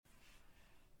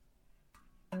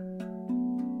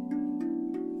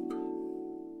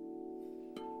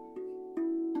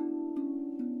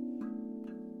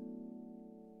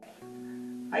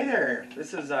Hi there,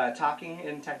 this is Talking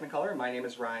in Technicolor. My name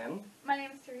is Ryan. My name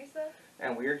is Teresa.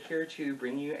 And we're here to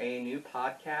bring you a new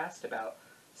podcast about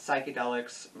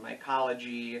psychedelics,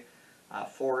 mycology,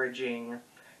 foraging,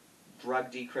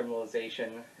 drug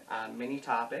decriminalization, many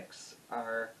topics.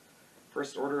 Our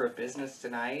first order of business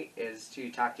tonight is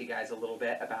to talk to you guys a little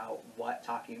bit about what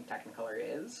Talking in Technicolor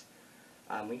is.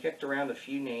 We kicked around a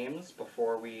few names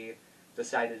before we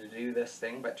decided to do this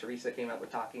thing, but Teresa came up with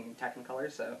Talking in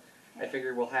Technicolor, so I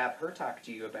figured we'll have her talk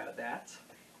to you about that.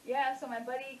 Yeah, so my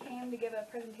buddy came to give a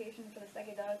presentation for the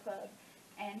Psychedelic Club,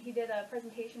 and he did a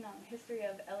presentation on the history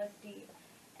of LSD.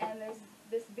 And there's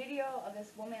this video of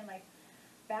this woman, like,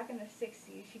 back in the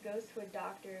 60s, she goes to a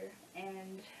doctor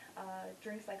and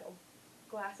drinks, like, a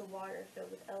glass of water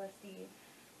filled with LSD.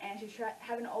 And she's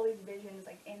having all these visions,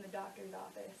 like, in the doctor's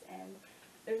office. And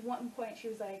there's one point she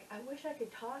was like, I wish I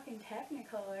could talk in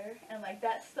Technicolor. And, like,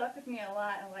 that stuck with me a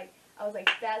lot. And, like, I was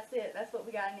like, that's it. That's what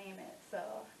we gotta name it. So,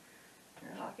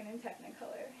 yeah. Talking in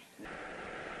Technicolor.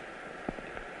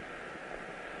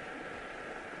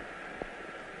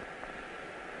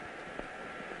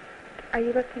 Are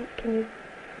you looking? Can you?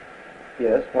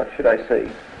 Yes, what should I see?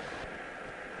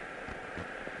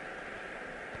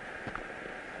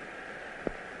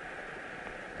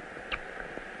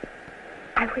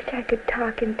 I wish I could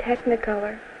talk in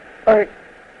Technicolor, or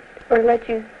let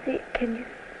you see. Can you?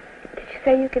 Did you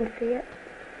say you can see it?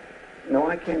 No,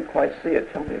 I can't quite see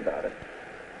it. Tell me about it.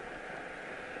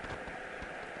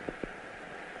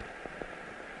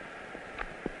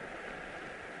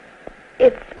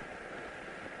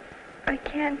 I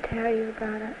can't tell you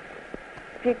about it.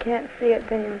 If you can't see it,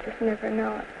 then you'll just never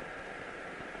know it.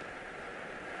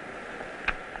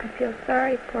 I feel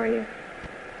sorry for you.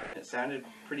 It sounded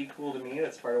pretty cool to me.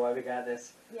 That's part of why we got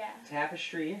this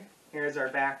tapestry. Here's our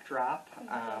backdrop.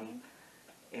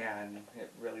 And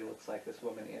it really looks like this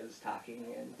woman is talking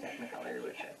in Technicolor,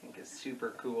 which I think is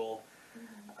super cool.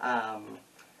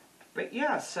 But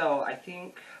yeah, so I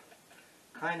think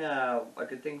kind of a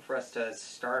good thing for us to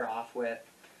start off with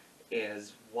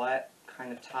is what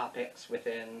kind of topics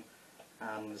within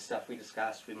the stuff we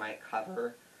discussed we might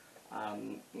cover.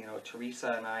 You know,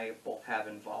 Teresa and I both have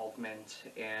involvement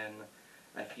in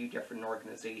a few different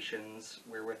organizations.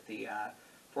 We're with the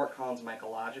Fort Collins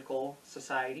Mycological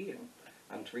Society,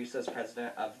 and Teresa is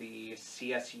president of the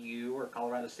CSU, or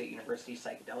Colorado State University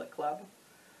Psychedelic Club.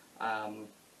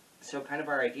 So kind of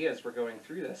our idea as we're going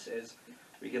through this is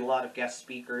we get a lot of guest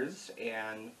speakers,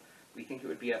 and we think it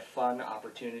would be a fun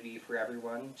opportunity for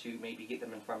everyone to maybe get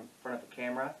them in front of a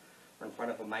camera or in front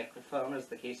of a microphone, as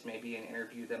the case may be, and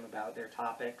interview them about their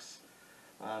topics.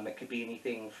 It could be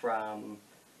anything from,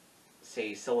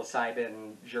 say,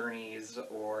 psilocybin journeys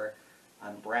or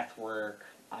breath work,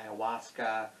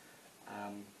 ayahuasca.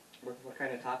 What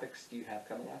kind of topics do you have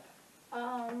coming up?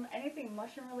 Anything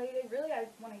mushroom related. Really, I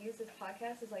want to use this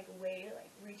podcast as like a way to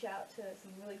like reach out to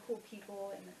some really cool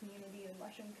people in the community, the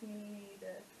mushroom community,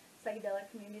 the psychedelic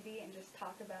community, and just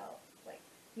talk about, like,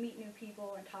 meet new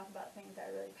people and talk about things that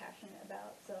I'm really passionate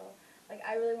about. So, like,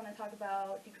 I really want to talk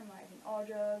about decriminalizing all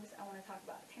drugs. I want to talk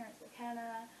about Terence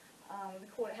McKenna. It'd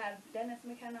be cool to have Dennis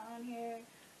McKenna on here.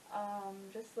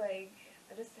 Just like,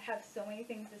 I just have so many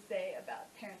things to say about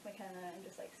Terence McKenna and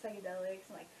just like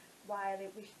psychedelics and like why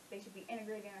they should be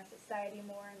integrated in our society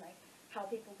more, and like how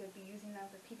people could be using them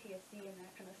for PTSD and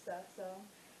that kind of stuff. So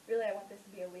really, I want this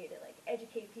to be a way to like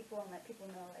educate people and let people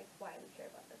know like why we care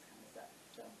about this kind of stuff.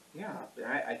 So yeah,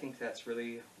 I think that's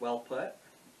really well put.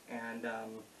 And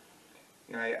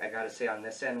you know, I got to say on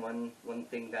this end, one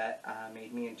thing that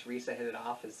made me and Teresa hit it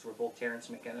off is we're both Terence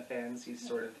McKenna fans. He's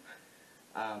sort of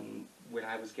when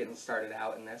I was getting started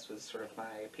out in this, was sort of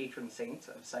my patron saint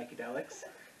of psychedelics,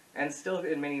 and still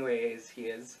in many ways he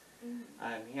is.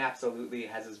 He absolutely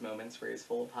has his moments where he's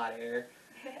full of hot air,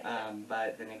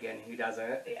 but then again, who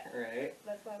doesn't, right?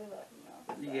 That's why we love him,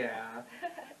 though. So. Yeah,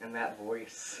 and that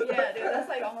voice. Yeah, dude, that's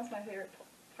like almost my favorite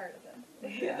part of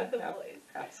him. Yeah, the voice.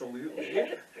 Absolutely.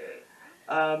 It's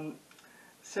great.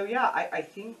 So yeah, I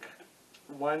think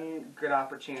one good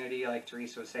opportunity, like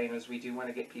Teresa was saying, is we do want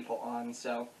to get people on.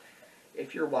 So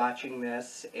if you're watching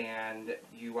this and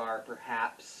you are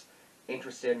perhaps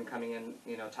interested in coming in,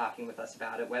 you know, talking with us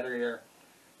about it, whether your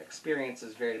experience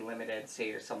is very limited, say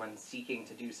you're someone seeking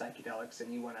to do psychedelics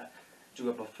and you want to do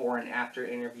a before and after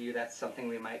interview, that's something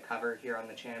we might cover here on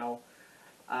the channel.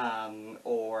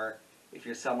 Or if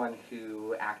you're someone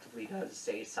who actively does,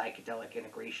 say, psychedelic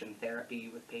integration therapy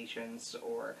with patients,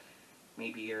 or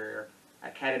maybe you're a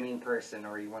ketamine person,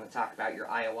 or you want to talk about your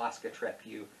ayahuasca trip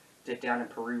you did down in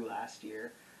Peru last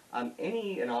year,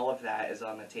 any and all of that is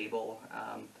on the table.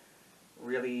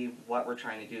 really what we're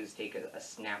trying to do is take a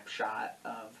snapshot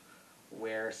of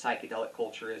where psychedelic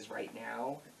culture is right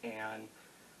now, and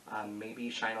maybe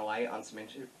shine a light on some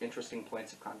interesting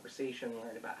points of conversation,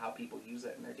 learn about how people use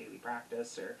it in their daily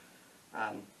practice, or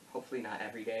hopefully not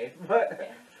every day, but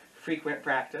Yeah. frequent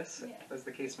practice, Yeah. as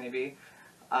the case may be,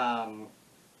 and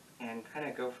kind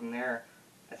of go from there.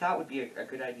 I thought it would be a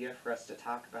good idea for us to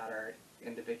talk about our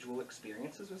individual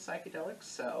experiences with psychedelics.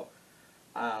 So,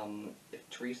 if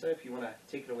Teresa, if you want to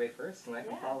take it away first, and I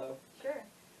can Yeah. follow. Sure.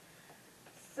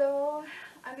 So,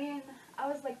 I mean, I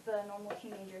was like the normal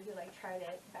teenager who like tried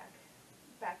it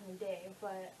back in the day,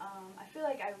 but I feel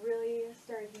like I really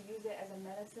started to use it as a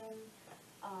medicine.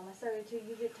 I started to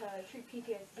use it to treat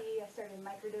PTSD. I started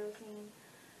microdosing,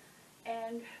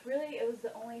 and really it was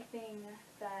the only thing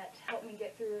that helped me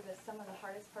get through some of the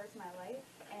hardest parts of my life.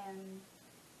 And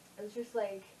it was just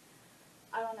like,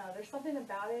 I don't know, there's something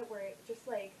about it where it just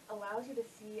like allows you to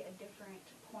see a different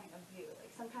point of view. Like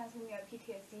sometimes when you have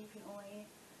PTSD, you can only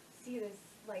see this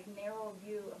like narrow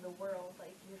view of the world.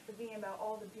 Like you're forgetting about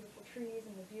all the beautiful trees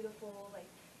and the beautiful like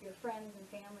your friends and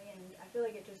family, and I feel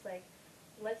like it just like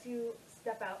lets you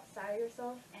step outside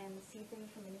yourself and see things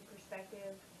from a new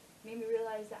perspective. Made me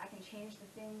realize that I can change the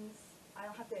things. I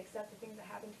don't have to accept the things that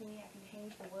happen to me. I can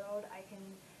change the world. I can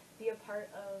be a part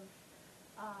of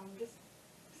just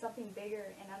something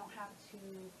bigger, and I don't have to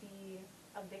be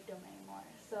a victim anymore.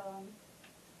 So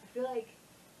I feel like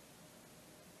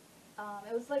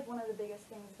it was like one of the biggest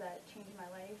things that changed my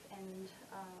life and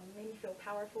made me feel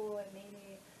powerful. It made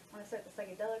me want to start the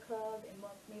Psychedelic Club, and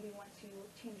made me want to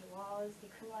change laws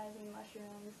decriminalizing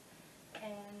mushrooms.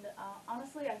 And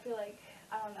honestly, I feel like,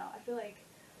 I don't know, I feel like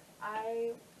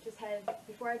I just had,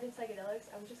 before I did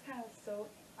psychedelics, I was just kind of so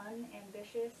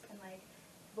unambitious and like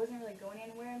wasn't really going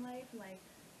anywhere in life, and like,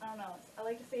 I don't know, I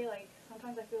like to say like,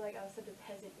 sometimes I feel like I was such a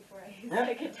peasant before I used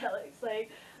psychedelics.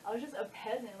 Like, I was just a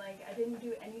peasant, like, I didn't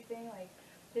do anything, like,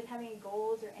 didn't have any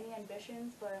goals or any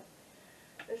ambitions, but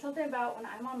there's something about when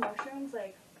I'm on mushrooms,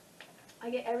 like, I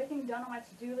get everything done on my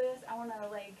to-do list. I want to,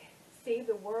 like, save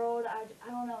the world. I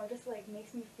don't know, it just, like,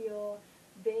 makes me feel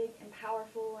big and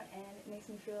powerful, and it makes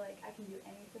me feel like I can do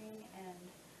anything, and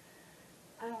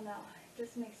I don't know, it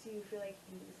just makes you feel like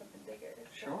you can do something bigger.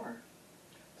 So. Sure.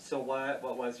 So what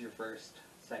was your first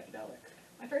psychedelic?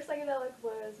 My first psychedelic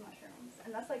was mushrooms,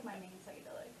 and that's, like, my main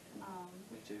psychedelic.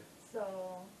 Me too.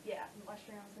 So, yeah,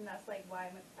 mushrooms, and that's, like, why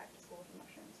I went back to school for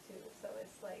mushrooms, too. So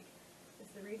it's, like,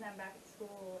 it's the reason I'm back at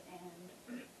school,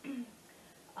 and,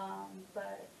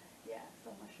 but, yeah, so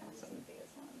mushrooms is the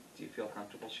biggest one. Do you feel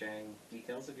comfortable sharing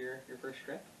details of your first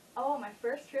trip? Oh, my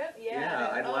first trip? Yeah. Yeah,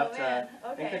 I'd love to. Man.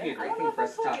 I Okay. think that'd be a great I don't thing know for if us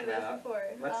I've to told talk you this about. before.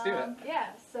 Let's do it. Yeah,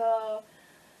 so,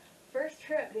 first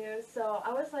trip, dude. So,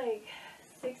 I was, like,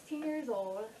 16 years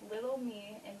old, little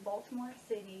me, in Baltimore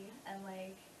City, and,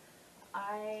 like,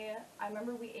 I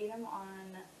remember we ate them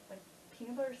on, like,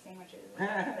 peanut butter sandwiches and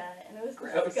stuff like that, and it was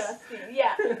Gross. disgusting.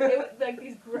 Yeah, it was, like,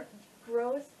 these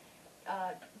gross,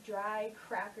 dry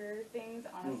cracker things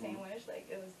on a sandwich. Like,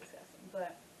 it was disgusting.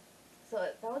 But, so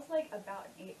that was, like, about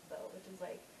an eighth, though, which is,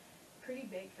 like, pretty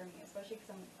big for me, especially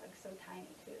because I'm, like, so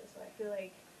tiny, too. So I feel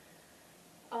like,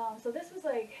 so this was,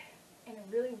 like, in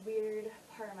a really weird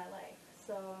part of my life.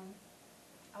 So,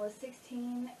 I was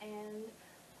 16, and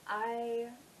I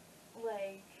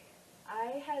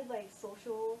had, like,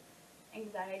 social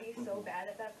anxiety so bad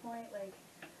at that point. Like,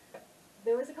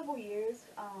 there was a couple years,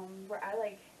 where I,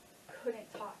 like,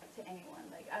 couldn't talk to anyone.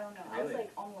 Like, I don't know. I was, Really?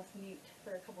 like, almost mute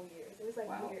for a couple years. It was, like,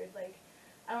 Wow. weird. Like,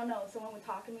 I don't know. Someone would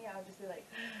talk to me, I would just be like,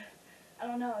 I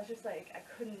don't know. It's just, like, I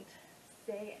couldn't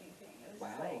say anything. It was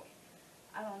just, Wow. like,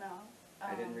 I don't know.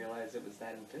 I didn't realize it was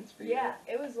that intense for you. Yeah,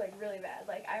 it was, like, really bad.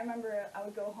 Like, I remember I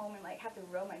would go home and, like, have to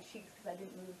rub my cheeks because I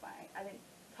didn't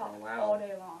talk Oh, wow. all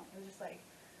day long. It was just, like,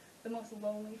 the most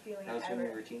lonely feeling That was ever. when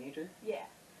you were a teenager? Yeah.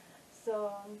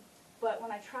 So, but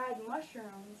when I tried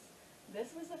mushrooms,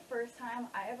 this was the first time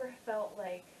I ever felt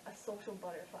like a social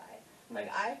butterfly. Like,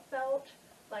 Nice. I felt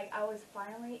like I was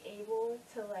finally able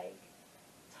to, like,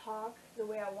 talk the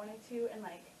way I wanted to and,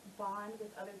 like, bond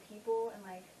with other people and,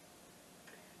 like,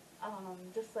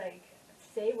 just, like,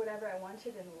 say whatever I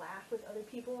wanted and laugh with other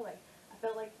people. Like, I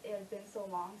felt like it had been so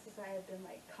long since I had been,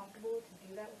 like, comfortable to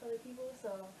do that with other people.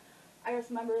 So I just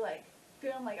remember, like,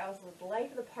 feeling like I was the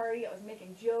life of the party. I was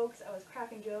making jokes. I was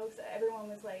cracking jokes. Everyone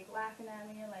was, like, laughing at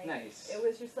me. Like, Nice. it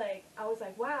was just, like, I was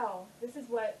like, wow, this is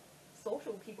what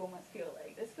social people must feel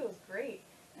like. This feels great.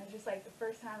 And it was just, like, the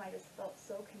first time I just felt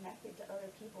so connected to other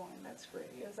people. And That's great.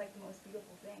 it was, like, the most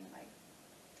beautiful thing. Like,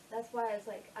 that's why it's,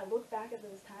 like, I look back at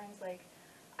those times, like,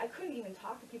 I couldn't even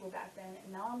talk to people back then.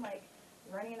 And now I'm, like,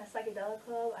 running a psychedelic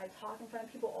club. I talk in front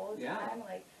of people all the Yeah. time.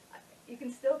 Like, you can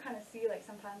still kind of see, like,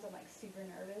 sometimes I'm, like, super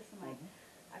nervous and, like,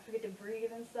 I forget to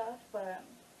breathe and stuff, but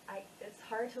it's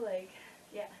hard to, like,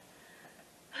 yeah.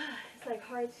 It's, like,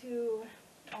 hard to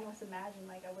almost imagine,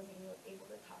 like, I wasn't even able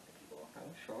to talk to people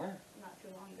Oh, sure. not too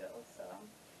long ago, so.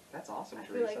 That's awesome, I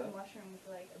feel Teresa. like mushrooms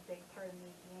are, like, a big part of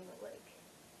me being able to, like,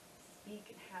 speak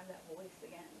and have that voice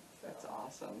again, so. That's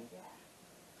awesome. Yeah.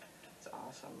 That's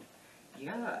awesome.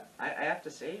 Yeah, I have to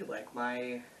say, like,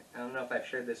 I don't know if I've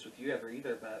shared this with you ever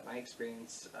either, but my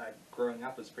experience growing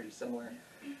up was pretty similar.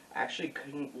 I actually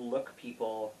couldn't look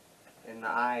people in the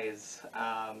eyes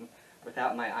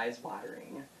without my eyes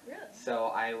watering. Really? So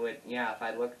I would, yeah, if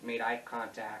I made eye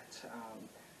contact,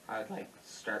 I would, like,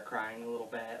 start crying a little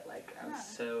bit. Like, I was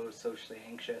so socially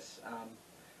anxious.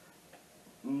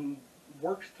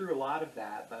 Worked through a lot of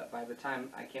that, but by the time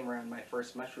I came around my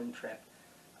first mushroom trip,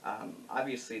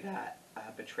 obviously that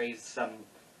betrays some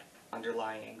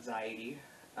underlying anxiety,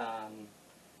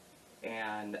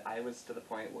 and I was to the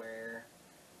point where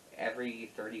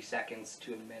every 30 seconds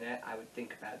to a minute I would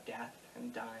think about death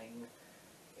and dying,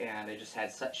 and I just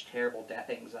had such terrible death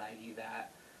anxiety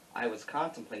that I was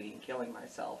contemplating killing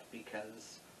myself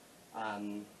because,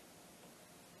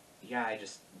 yeah, I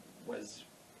just was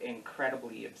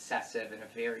incredibly obsessive in a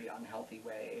very unhealthy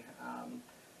way,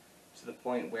 to the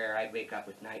point where I'd wake up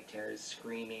with night terrors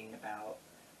screaming about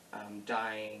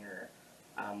dying or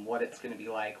what it's going to be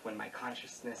like when my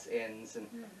consciousness ends. And,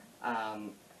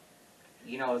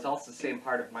 you know, it was also the same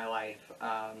part of my life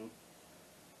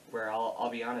where I'll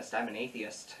be honest, I'm an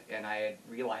atheist, and I had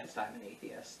realized I'm an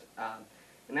atheist.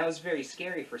 And that was very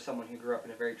scary for someone who grew up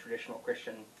in a very traditional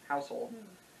Christian household,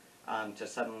 to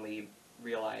suddenly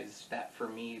realize that for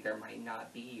me there might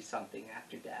not be something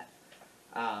after death,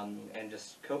 and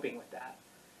just coping with that.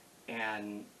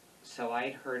 And so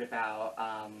I'd heard about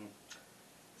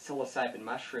psilocybin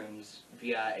mushrooms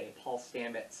via a Paul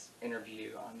Stamets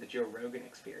interview on the Joe Rogan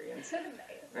Experience. Nice.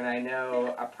 And I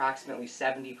know approximately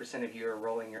 70% of you are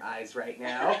rolling your eyes right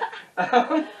now,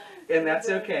 and that's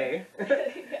okay.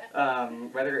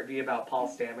 Whether it be about Paul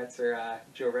Stamets or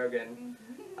Joe Rogan.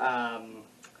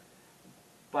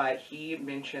 But he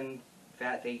mentioned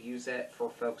that they use it for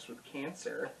folks with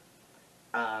cancer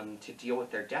to deal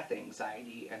with their death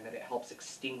anxiety, and that it helps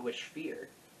extinguish fear.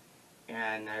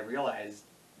 And I realized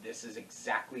this is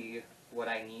exactly what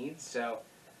I need. So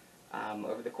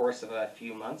over the course of a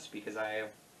few months, because I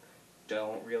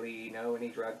don't really know any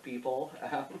drug people,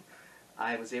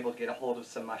 I was able to get a hold of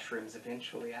some mushrooms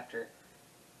eventually after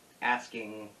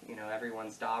asking, you know,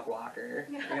 everyone's dog walker,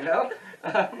 you know,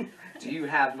 do you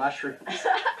have mushrooms?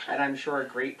 And I'm sure a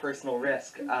great personal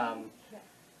risk.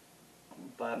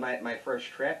 But my first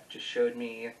trip just showed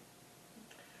me,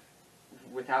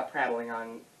 without prattling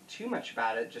on too much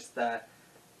about it, just the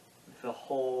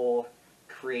whole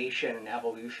creation and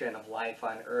evolution of life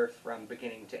on Earth from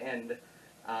beginning to end.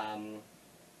 And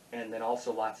then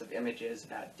also lots of images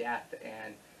about death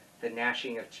and the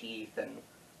gnashing of teeth, and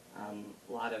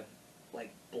a lot of,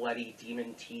 like, bloody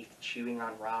demon teeth chewing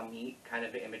on raw meat kind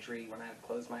of imagery when I would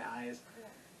close my eyes.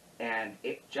 And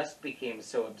it just became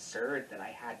so absurd that I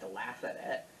had to laugh at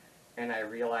it. And I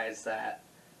realized that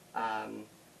I'm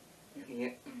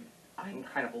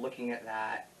kind of looking at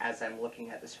that as I'm looking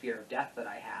at this fear of death that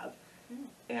I have.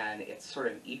 And it's sort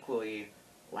of equally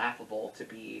laughable to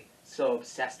be so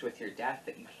obsessed with your death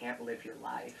that you can't live your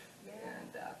life.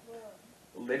 And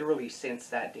literally since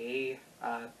that day,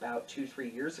 about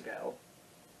 2-3 years ago,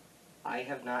 I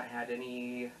have not had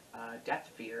any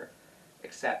death fear,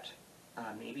 except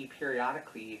maybe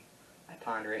periodically I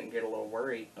ponder it and get a little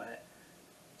worried, but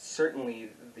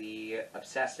certainly the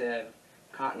obsessive,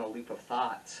 caught in a loop of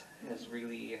thoughts has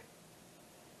really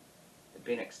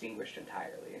been extinguished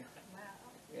entirely. Wow.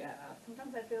 Yeah.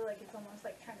 Sometimes I feel like it's almost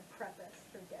like trying to prep us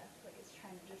for death. Like it's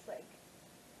trying to just, like,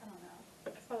 I don't know.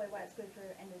 That's probably why it's good for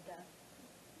end of death.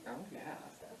 Oh, yeah.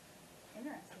 Stuff.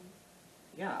 Interesting.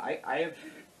 Yeah, I have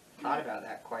thought about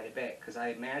that quite a bit, because I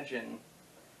imagine,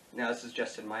 now this is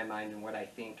just in my mind and what I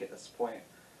think at this point,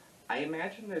 I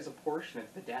imagine there's a portion of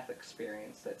the death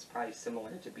experience that's probably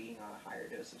similar to being on a higher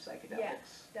dose of psychedelics.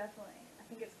 Yes, definitely. I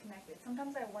think it's connected.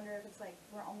 Sometimes I wonder if it's like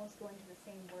we're almost going to the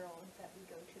same world that we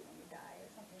go to when we die or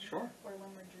something. Sure. Or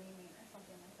when we're dreaming or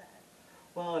something like that.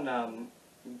 Well, and I'm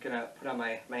gonna put on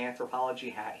my anthropology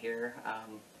hat here.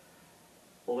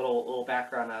 A little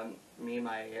background on me.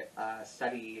 My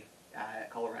study at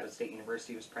Colorado State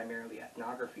University was primarily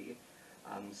ethnography.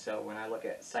 So when I look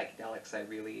at psychedelics, I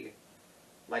really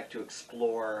like to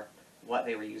explore what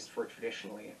they were used for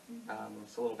traditionally.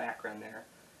 So a little background there.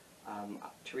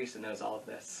 Teresa knows all of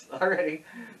this already.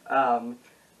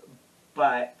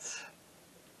 But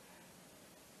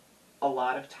a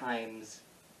lot of times,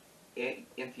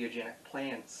 entheogenic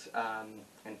plants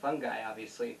and fungi,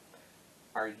 obviously,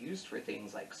 are used for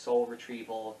things like soul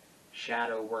retrieval,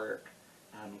 shadow work,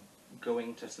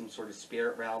 going to some sort of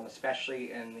spirit realm,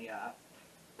 especially in the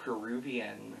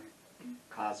Peruvian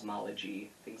cosmology,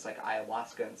 things like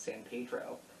ayahuasca and San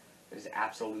Pedro. There's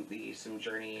absolutely some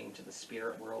journeying to the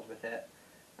spirit world with it.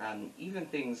 Even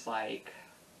things like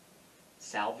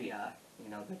salvia,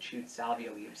 the chewed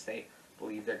salvia leaves, they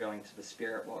believe they're going to the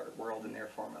spirit world in their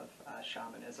form of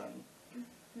shamanism.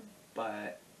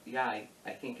 But yeah,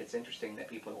 I think it's interesting that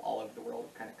people all over the world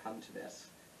have kind of come to this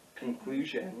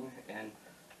conclusion, and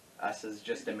us as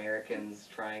just Americans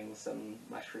trying some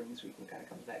mushrooms, we can kind of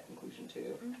come to that conclusion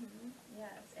too. Yeah,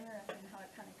 it's interesting how it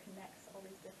kind of connects all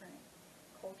these different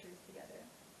cultures together.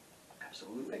 It's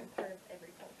Absolutely. like part of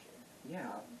every culture. Yeah.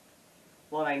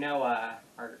 Well, and I know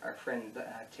our friend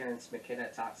Terrence McKenna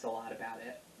talks a lot about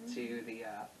it too,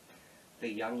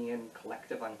 the Jungian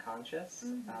collective unconscious.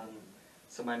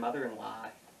 So my mother-in-law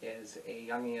is a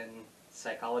Jungian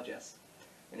psychologist,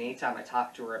 and anytime I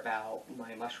talk to her about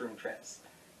my mushroom trips,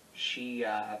 she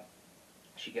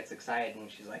gets excited and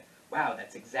she's like, "Wow,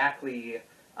 that's exactly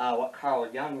what Carl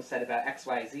Jung said about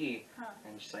XYZ." Huh.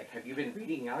 And she's like, "Have you been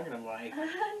reading Jung?" And I'm like,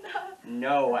 No.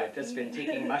 "No, I've just been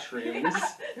taking mushrooms."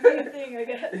 Yeah, same thing, I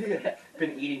guess.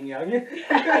 Been eating Jung.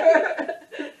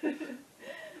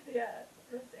 Yeah,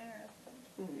 that's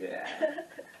interesting. Yeah.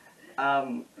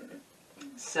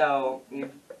 So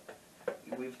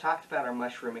we've talked about our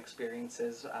mushroom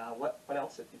experiences. What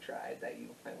else have you tried that you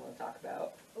might want to talk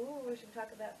about? Ooh, we should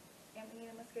talk about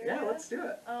Amanita muscaria. Yeah, let's do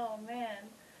it. Oh man.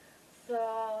 So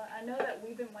I know that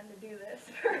we've been wanting to do this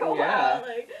for a Yeah. while,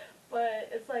 but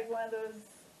it's like one of those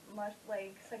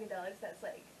psychedelics that's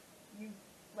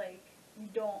you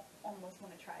don't almost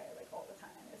want to try it all the time.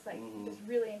 It's just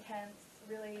really intense,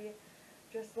 really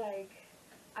just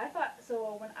I thought,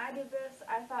 so when I did this,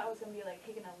 I thought it was going to be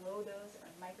taking a low dose or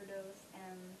a microdose,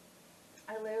 and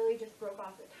I literally just broke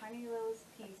off a tiny little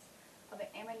piece of an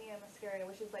Amanita muscaria,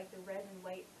 which is the red and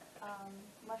white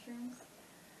mushrooms.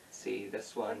 See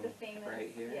this one The famous,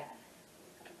 right here?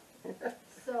 Yeah.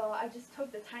 So I just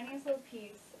took the tiniest little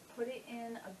piece, put it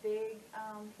in a big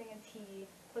thing of tea,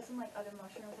 put some other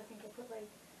mushrooms. I think I put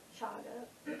chaga,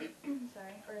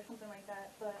 sorry, or something like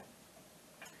that. But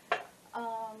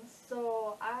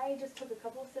so I just took a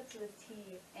couple of sips of this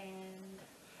tea, and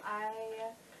I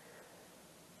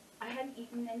hadn't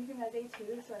eaten anything that day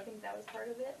too, so I think that was part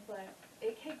of it. But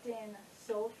it kicked in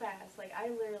so fast. I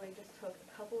literally just took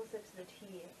a couple of sips of the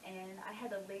tea, and I had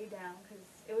to lay down because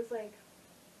it was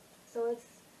so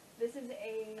this is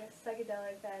a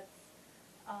psychedelic that's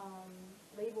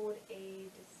labeled a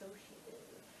dissociative.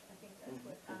 I think that's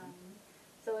what.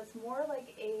 So it's more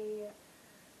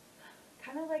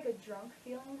kind of like a drunk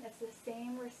feeling. It's the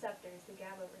same receptors, the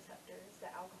GABA receptors, the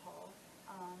alcohol,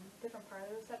 different part of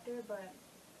the receptor, but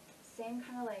same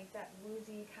kind of that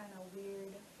woozy kind of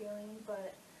weird feeling.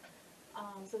 But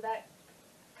so that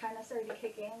kind of started to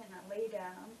kick in, and I lay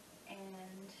down,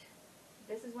 and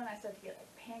this is when I started to get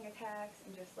panic attacks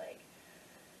and just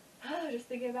just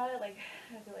thinking about it, I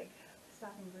had to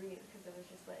stop and breathe because it was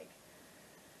just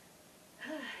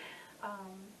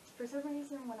for some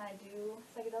reason when I do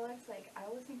psychedelics, I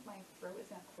always think my throat is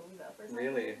gonna close up or something.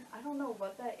 Really? I don't know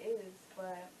what that is,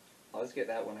 but I always get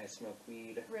that when I smoke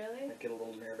weed. really? I get a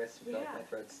little nervous and feel like Yeah. my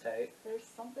throat's tight. There's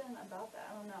something about that.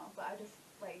 I don't know, but I just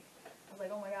I was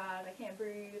like, oh my god, I can't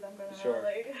breathe. I'm gonna Sure.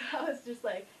 I was just so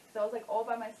I was all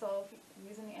by myself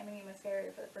using the Amanita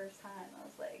muscaria for the first time. I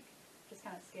was just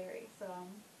kind of scary. So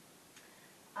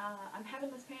I'm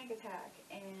having this panic attack,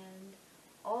 and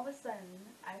all of a sudden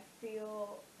I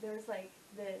feel there's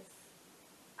this.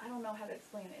 I don't know how to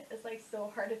explain it. It's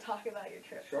so hard to talk about your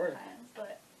trip Sure. sometimes,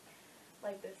 but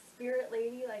this spirit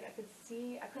lady, I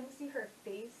couldn't see her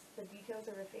face, the details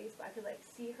of her face, but I could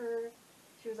see her.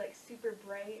 She was super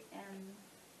bright, and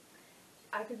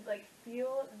I could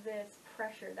feel this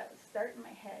pressure that would start in my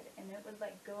head, and it would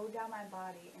go down my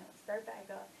body, and it would start back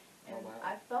up, and Oh, wow.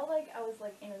 I felt like I was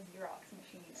in a Xerox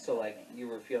machine. Or So something. you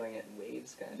were feeling it in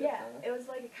waves, kind of. Yeah, Huh? it was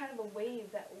a kind of a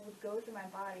wave that would go through my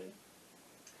body,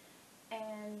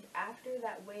 and after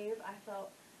that wave, I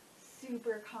felt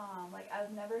super calm.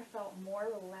 I've never felt more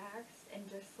relaxed and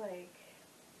just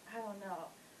I don't know.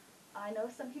 I know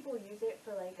some people use it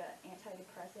for a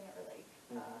antidepressant or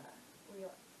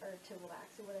or to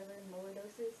relax or whatever in lower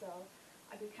doses. So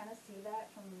I could kind of see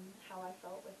that from how I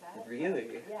felt with that. Really?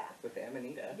 But, yeah. With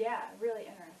Amanita? Yeah, really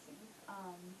interesting.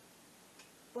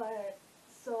 But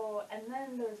so, and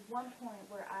then there's one point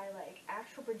where I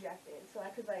astral projected. So I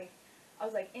could I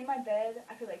was in my bed.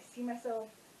 I could see myself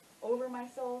over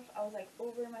myself. I was like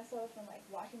over myself and like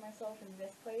watching myself in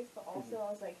this place, but also I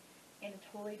was like in a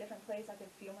totally different place. I could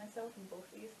feel myself in both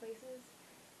these places.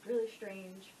 Really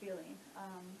strange feeling.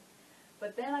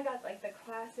 But then I got like the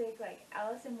classic like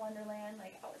Alice in Wonderland.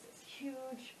 Like I was this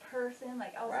huge person.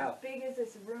 Like I was Wow. as big as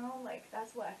this room. Like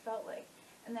that's what I felt like.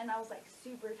 And then I was like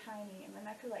super tiny, and then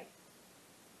I could like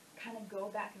kind of go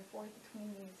back and forth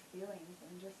between these feelings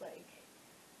and just like,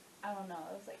 I don't know,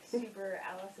 it was like super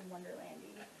Alice in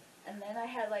Wonderlandy. And then I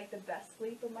had like the best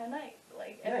sleep of my night,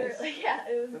 like ever. Nice. Like yeah,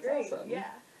 it was That's great. awesome. Yeah,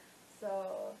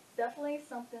 so definitely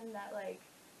something that like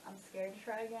I'm scared to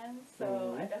try again.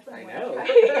 So I definitely I want know. to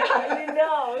try. Yeah, you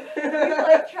know, we've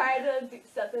like tried to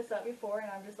set this up before, and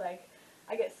I'm just like,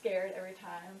 I get scared every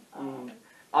time.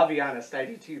 I'll be honest, I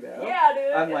do too, though. Yeah,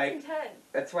 dude, I'm it's like, intense.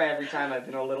 That's why every time I've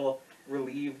been a little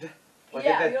relieved. Look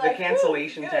Yeah, at the you're like,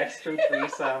 cancellation "Whew, good." text from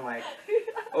Teresa. I'm like,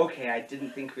 okay, I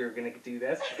didn't think we were going to do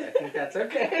this, but I think that's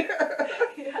okay.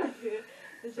 Yeah, dude.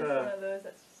 It's just one of those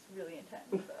that's just really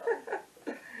intense.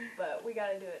 So. But we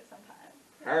gotta do it sometime.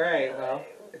 All right, So, well,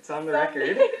 like, it's on the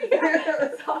someday- record. Yeah,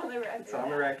 it's on the record. It's on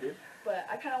the yeah. record. But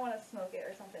I kind of want to smoke it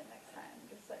or something next time.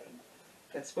 Just like,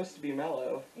 It's supposed to be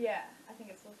mellow. yeah, I think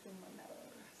it's supposed to be more mellow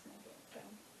to smoke it. So.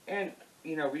 And,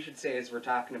 you know, we should say as we're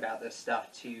talking about this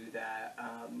stuff, too, that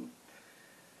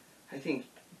I think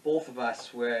both of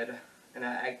us would, and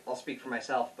I'll speak for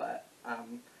myself, but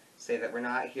say that we're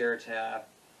not here to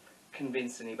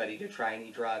convince anybody to try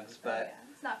any drugs, but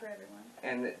yeah, it's not for everyone.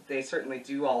 and they certainly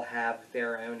do all have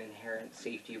their own inherent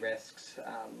safety risks.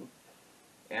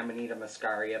 Amanita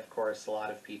muscaria, of course, a lot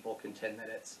of people contend that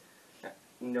it's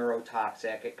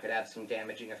neurotoxic. It could have some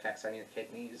damaging effects on your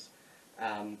kidneys.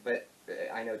 But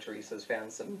I know Teresa's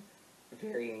found some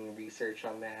varying research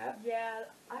on that. Yeah,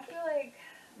 I feel like,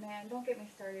 man, don't get me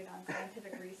started on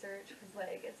scientific research, because,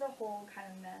 like, it's a whole kind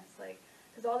of mess, like,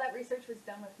 because all that research was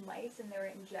done with mice, and they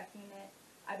were injecting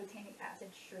ibotenic acid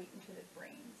straight into the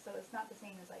brain, so it's not the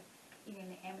same as, like, eating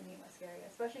the Amanita muscaria,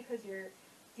 especially because you're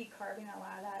decarbing a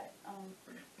lot of that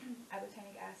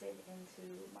ibotenic acid into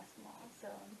muscimol, so,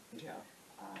 Yeah.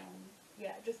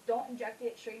 yeah, just don't inject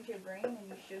it straight into your brain, and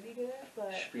you should be good,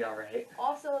 but Should be alright.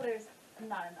 also there's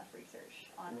not enough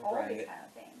research on all these Right. kind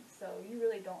of things, so you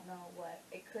really don't know what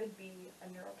it could be a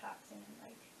neurotoxin,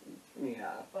 like.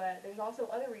 Yeah. But there's also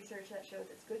other research that shows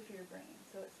it's good for your brain,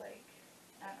 so it's like,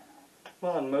 I don't know.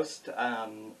 Well, in most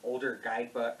older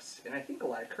guidebooks, and I think a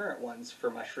lot of current ones for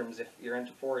mushrooms, if you're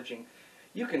into foraging,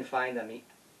 you can find them,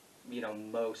 you know,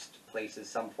 most places,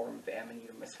 some form of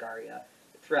Amanita muscaria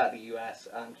throughout the U.S.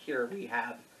 Here we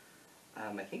have,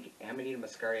 I think, Amanita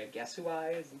muscaria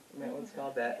gesui is that what it's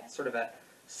called? That Yeah. sort of a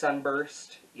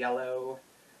sunburst yellow,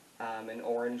 an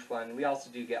orange one. We also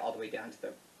do get all the way down to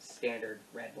the standard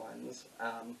red ones.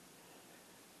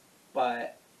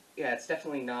 But, yeah, it's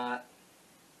definitely not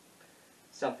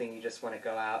something you just want to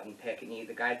go out and pick and eat.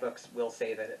 The guidebooks will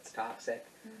say that it's toxic.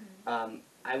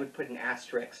 I would put an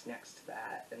asterisk next to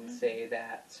that and say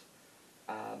that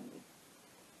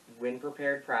when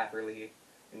prepared properly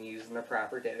and used in the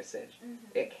proper dosage,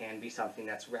 it can be something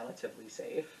that's relatively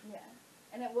safe. Yeah.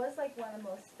 And it was like one of the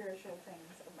most spiritual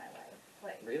things of my life.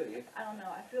 Like, Really? I don't know,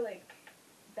 I feel like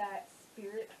that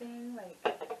spirit thing, like,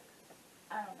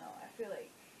 I don't know, I feel like,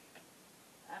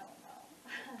 I don't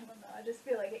know, I don't know, I just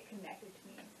feel like it connected to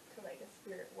me to like a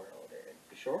spirit world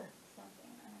or Sure.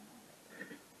 something, I don't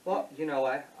know. Well, you know,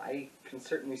 I can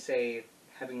certainly say,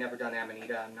 having never done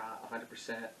Amanita, I'm not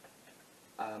 100%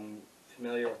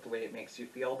 familiar with the way it makes you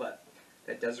feel, but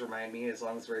that does remind me, as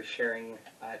long as we're sharing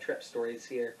trip stories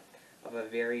here, of a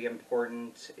very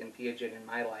important entheogen in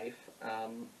my life.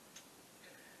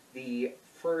 The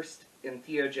first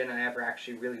entheogen I ever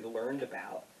actually really learned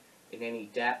about in any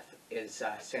depth is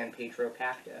San Pedro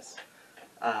cactus.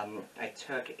 I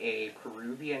took a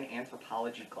Peruvian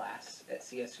anthropology class at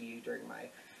CSU during my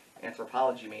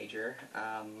anthropology major,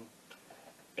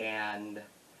 and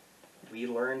we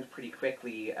learned pretty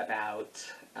quickly about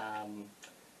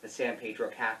the San Pedro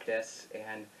cactus,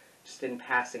 and just in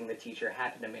passing, the teacher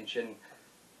happened to mention,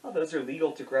 oh, those are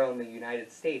legal to grow in the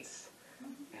United States.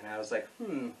 And I was like,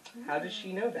 how does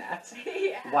she know that?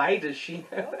 Yeah. Why does she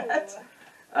know that?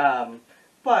 Oh.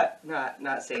 But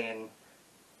not saying,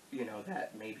 you know,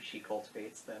 that maybe she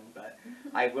cultivates them, but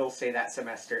I will say that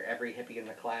semester every hippie in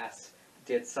the class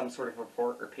did some sort of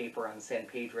report or paper on San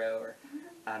Pedro or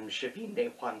Chapin de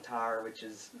Huantar, which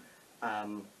is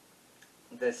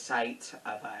the site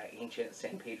of an ancient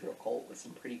San Pedro cult with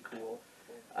some pretty cool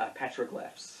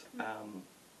petroglyphs.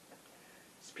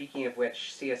 Speaking of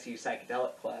which, CSU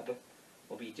Psychedelic Club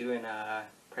will be doing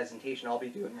presentation. I'll be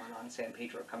doing one on San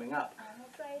Pedro coming up. I'm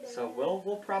excited. So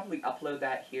we'll probably upload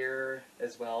that here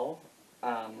as well,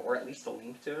 or at least a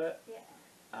link to it. Yeah.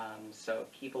 So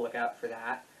keep a lookout for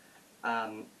that.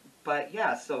 But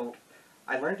yeah, so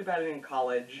I learned about it in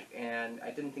college, and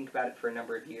I didn't think about it for a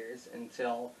number of years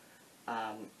until,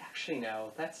 actually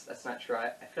no, that's not true.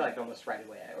 I feel like almost right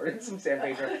away I ordered some San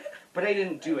Pedro, but I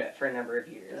didn't do it for a number of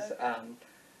years.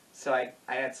 So I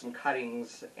had some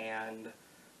cuttings and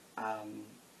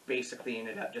basically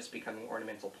ended up just becoming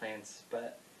ornamental plants,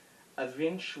 but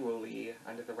eventually,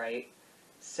 under the right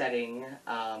setting,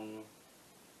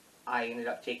 I ended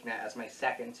up taking that as my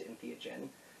second entheogen.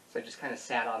 So I just kind of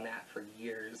sat on that for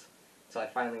years until I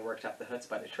finally worked up the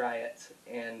chutzpah to try it.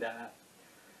 And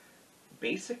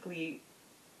basically,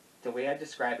 the way I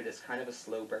describe it is kind of a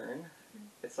slow burn.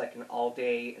 It's like an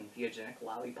all-day entheogenic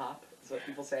lollipop, is what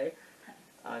people say.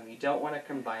 You don't want to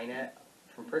combine it.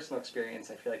 From personal experience,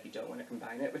 I feel like you don't want to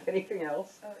combine it with anything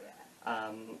else. Oh,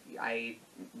 yeah. I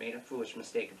made a foolish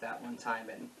mistake of that one time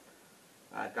and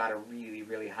got a really,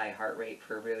 really high heart rate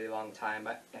for a really long time.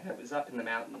 And it was up in the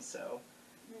mountains, so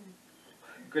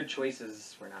good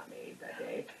choices were not made that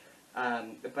day.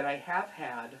 But I have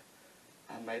had,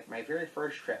 my very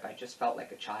first trip, I just felt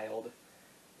like a child.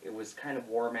 It was kind of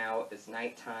warm out, it's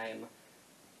nighttime,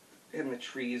 and the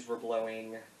trees were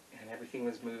blowing, and everything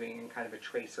was moving in kind of a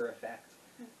tracer effect.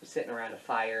 We're sitting around a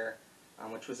fire,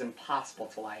 which was impossible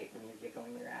to light when you're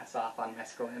giggling your ass off on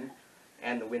mescaline,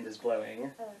 and the wind is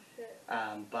blowing. Oh, shit.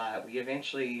 But we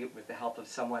eventually, with the help of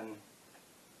someone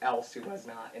else who was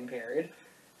not impaired,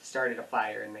 started a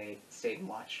fire, and they stayed and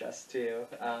watched us too.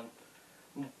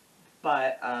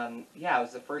 Yeah, it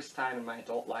was the first time in my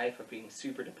adult life of being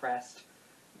super depressed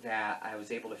that I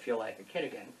was able to feel like a kid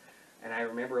again. And I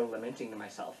remember lamenting to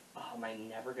myself, oh, am I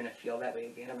never going to feel that way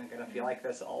again? Am I going to feel like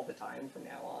this all the time from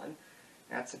now on? And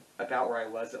that's about where I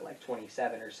was at like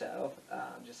 27 or so.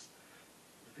 Just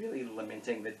really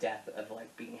lamenting the death of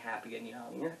like being happy and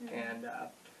young. And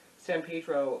San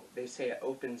Pedro, they say it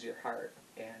opens your heart,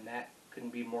 and that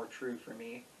couldn't be more true for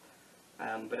me.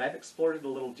 But I've explored it a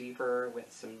little deeper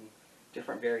with some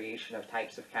different variation of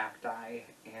types of cacti,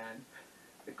 and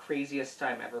the craziest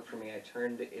time ever for me, I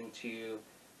turned into,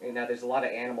 now there's a lot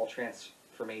of animal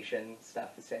transformation stuff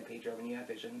with San Pedro when you have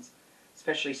visions,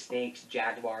 especially snakes,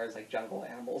 jaguars, like jungle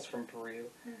animals from Peru,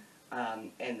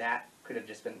 and that could have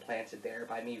just been planted there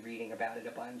by me reading about it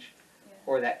a bunch,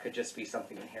 or that could just be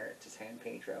something inherent to San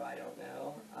Pedro, I don't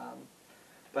know.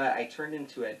 But I turned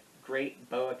into a great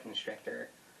boa constrictor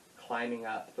climbing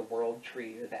up the world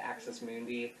tree, or the Axis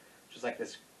Mundi, which is like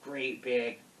this great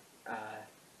big,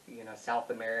 South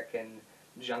American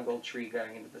jungle tree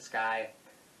going into the sky.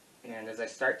 And as I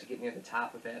start to get near the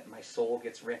top of it, my soul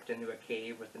gets ripped into a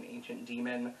cave with an ancient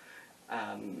demon,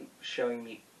 showing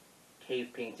me cave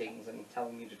paintings and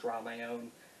telling me to draw my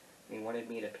own. And he wanted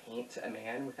me to paint a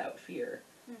man without fear.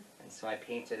 And so I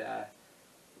painted a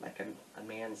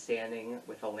man standing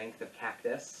with a length of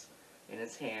cactus in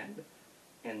his hand,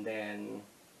 and then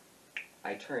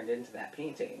I turned into that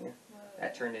painting.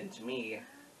 That turned into me,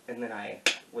 and then I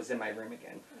was in my room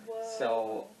again.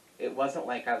 So it wasn't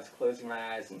like I was closing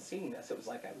my eyes and seeing this. It was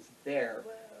like I was there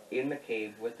in the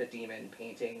cave with the demon,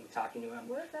 painting, talking to him.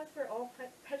 What if that's where all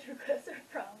petroglyphs are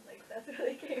from? Like, that's where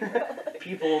they came from. Like,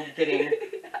 people getting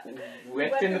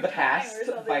whipped into the past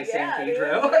by San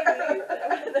Pedro.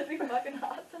 That'd be fucking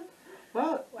awesome.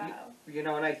 Well, wow.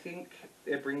 And I think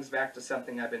it brings back to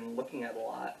something I've been looking at a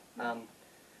lot.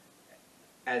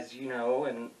 As you know,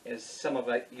 and as some of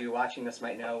you watching this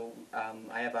might know,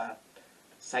 I have a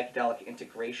psychedelic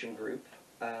integration group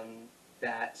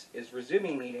that is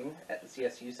resuming meeting at the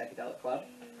CSU Psychedelic Club.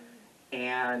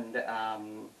 And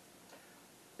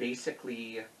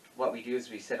basically what we do is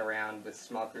we sit around with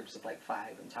small groups of like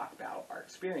 5 and talk about our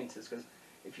experiences, because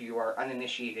if you are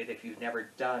uninitiated, if you've never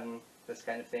done this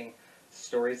kind of thing,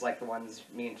 stories like the ones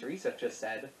me and Teresa just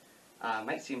said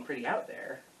might seem pretty out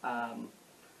there.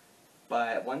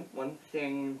 But one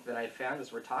thing that I found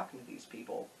as we're talking to these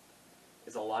people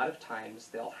is a lot of times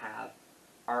they'll have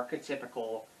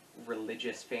archetypical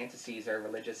religious fantasies or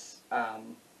religious,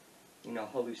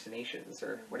 hallucinations,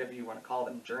 or whatever you want to call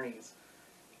them, journeys.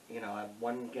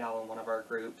 One gal in one of our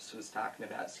groups was talking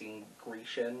about seeing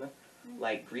Grecian,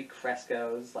 like Greek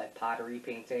frescoes, like pottery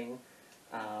painting.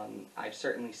 I've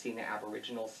certainly seen the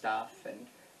Aboriginal stuff and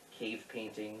cave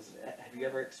paintings. Have you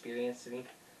ever experienced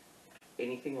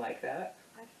anything like that?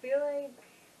 I feel like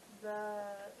the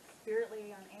spirit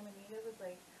lady on Amanita was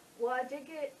like, well, I did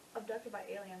get abducted by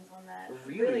aliens on that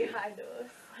really high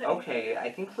dose. Like, okay, I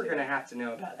think we're going to have to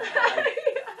know about that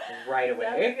right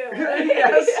away. That's a good one.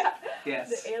 Yes. Yeah.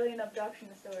 Yes. The alien abduction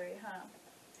story, huh?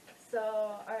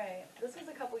 So, alright, this was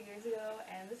a couple years ago,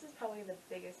 and this is probably the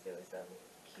biggest dose of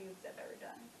cubes I've ever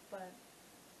done. But,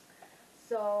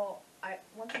 so,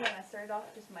 once again, I started off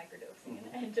just microdosing,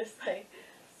 and just like,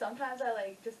 sometimes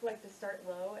I just like to start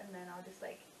low, and then I'll just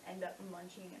like end up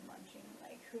munching and munching.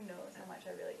 Like, who knows how much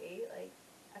I really ate. Like,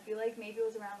 I feel like maybe it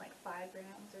was around like 5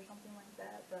 grams or something like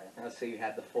that, but So you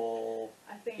had the full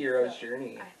I think hero's so.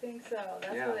 journey. I think so.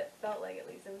 That's Yeah. what it felt like, at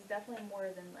least. It was definitely more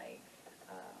than like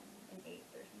an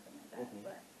eighth or something like that. Mhm.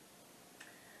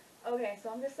 But okay, so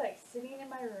I'm just like sitting in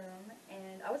my room,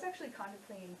 and I was actually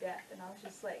contemplating death, and I was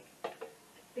just like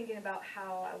thinking about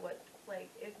how I would like.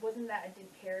 It wasn't that I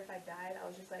didn't care if I died. I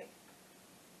was just like,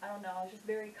 I don't know. I was just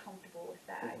very comfortable with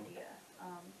that Mhm. idea.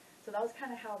 So that was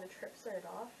kind of how the trip started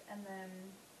off, and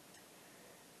then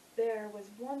there was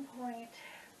one point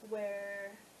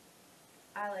where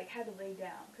I like had to lay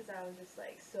down because I was just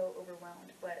like so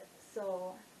overwhelmed. But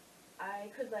so I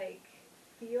could like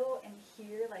feel and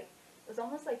hear, like it was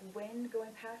almost like wind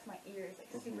going past my ears,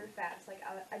 like super fast. Like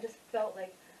I just felt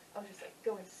like I was just like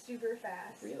going super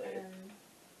fast. Really? And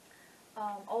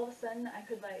all of a sudden I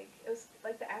could like, it was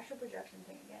like the astral projection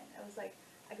thing again. It was like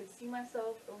I could see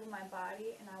myself over my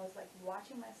body, and I was like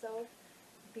watching myself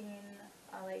being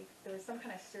like, there was some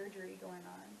kind of surgery going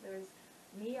on. There was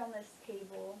me on this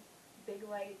table, big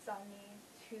lights on me,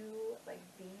 2 like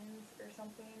beings or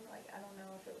something. Like, I don't know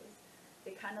if it was,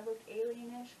 they kind of looked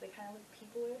alienish, they kind of looked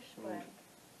people-ish, but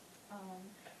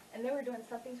and they were doing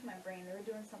something to my brain. They were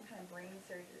doing some kind of brain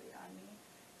surgery on me,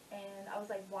 and I was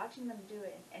like watching them do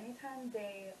it. And anytime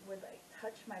they would like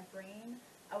touch my brain,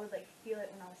 I would like feel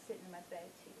it when I was sitting in my bed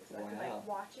too. So I could like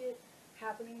watch it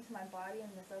happening to my body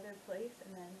in this other place,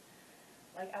 and then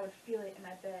like I would feel it in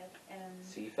my bed. And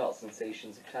So you felt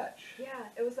sensations of touch.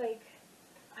 yeah, it was like,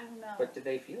 I don't know. What did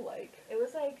they feel like? It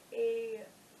was like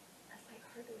it's like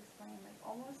hard to explain, like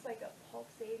almost like a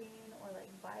pulsating or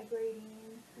like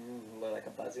vibrating. Like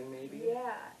a buzzing maybe?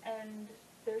 Yeah, and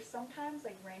there's sometimes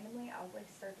like randomly I would like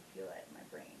start to feel it in my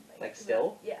brain. Like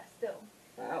still? Yeah, still.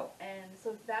 Wow. And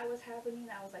so that was happening.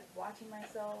 I was like watching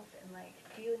myself and like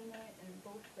feeling it in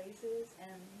both places,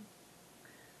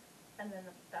 and then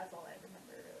that's all I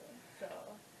remember really. So,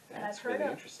 and That's I've heard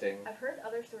really interesting. I've heard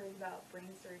other stories about brain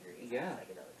surgeries Yeah. and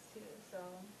psychedelics too. So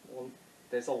Well,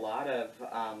 there's a lot of,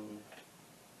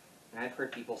 and I've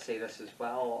heard people say this as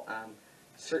well,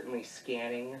 certainly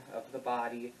scanning of the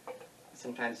body.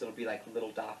 Sometimes it'll be like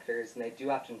little doctors, and they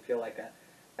do often feel like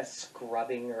a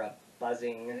scrubbing or a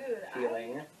buzzing dude,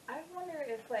 feeling. I wonder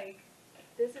if like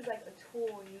this is like a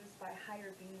tool used by higher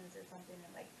beings or something,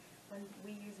 and like when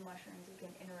we use mushrooms, we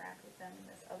can interact with them in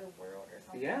this other world or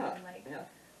something. Yeah, And, like, yeah.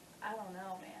 I don't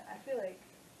know, man. I feel like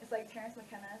it's like Terrence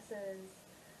McKenna says,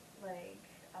 like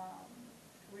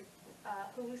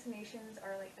hallucinations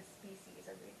are like a species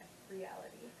of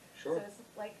reality. Sure. So it's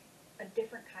like a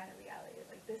different kind of reality.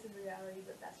 Like this is reality,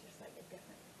 but that's just like a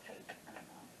different type. I don't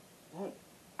know. Well,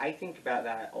 I think about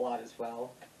that a lot as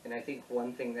well, and I think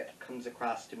one thing that comes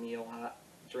across to me a lot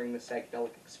during the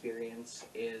psychedelic experience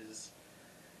is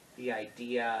the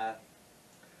idea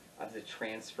of the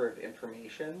transfer of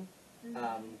information.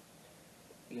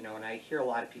 You know, and I hear a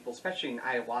lot of people, especially in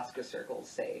ayahuasca circles,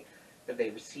 say that they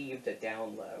received a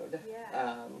download.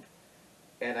 Yeah.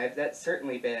 And that's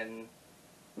certainly been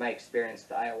my experience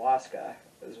with ayahuasca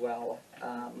as well.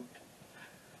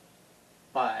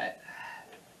 But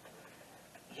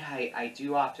yeah, I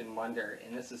do often wonder,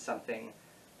 and this is something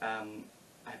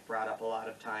I've brought up a lot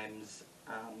of times,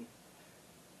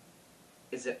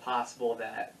 is it possible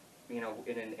that, you know,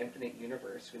 in an infinite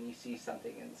universe, when you see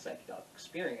something in the psychedelic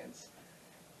experience,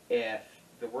 if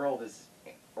the world is,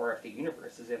 or if the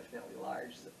universe is infinitely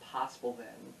large, is it possible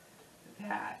then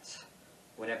that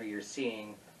whatever you're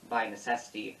seeing, by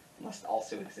necessity, must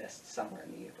also exist somewhere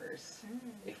in the universe,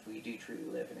 if we do truly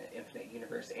live in an infinite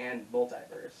universe and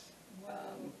multiverse?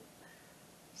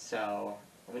 So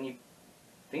when you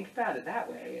think about it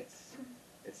that way,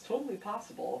 it's totally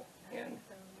possible. And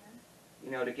So, man.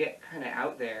 you know, to get kind of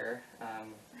out there,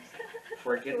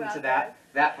 before getting Go to out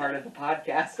that part of the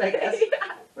podcast, I guess,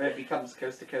 Yeah. when it becomes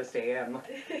Coast to Coast AM.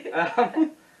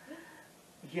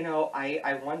 You know,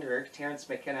 I wonder, Terrence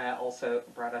McKenna also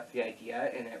brought up the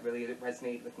idea, and it really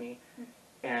resonated with me,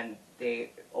 and a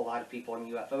lot of people in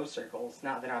UFO circles,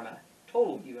 not that I'm a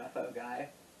total UFO guy,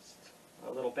 just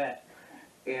a little bit,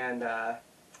 and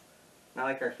not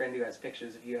like our friend who has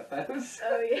pictures of UFOs.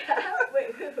 Oh yeah.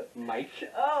 Wait, who? Mike.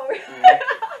 Oh.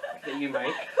 Okay, you,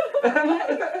 Mike.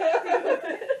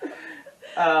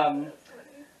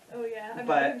 Oh yeah.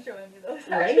 But- I'm showing you those.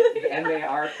 Right? actually. And they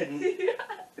are Yeah.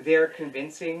 they're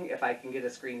convincing. If I can get a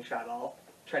screenshot, I'll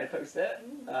try to post it.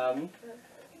 That's funny.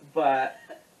 But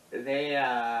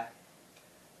they,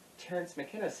 Terrence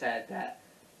McKenna said that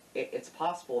it's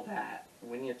possible that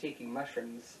when you're taking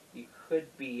mushrooms, you could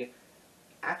be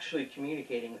actually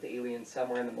communicating with aliens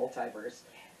somewhere in the multiverse,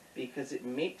 because it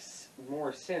makes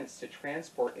more sense to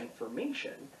transport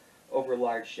information over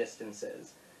large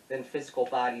distances than physical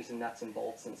bodies and nuts and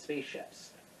bolts and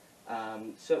spaceships.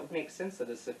 So it makes sense that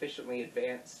a sufficiently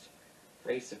advanced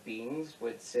race of beings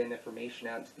would send information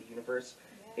out into the universe,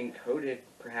 encoded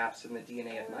perhaps in the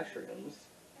DNA of mushrooms.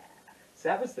 So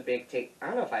that was the big take. I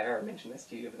don't know if I've ever mentioned this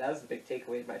to you, but that was the big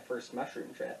takeaway of my first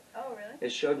mushroom trip. Oh, really?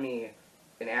 It showed me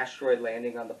an asteroid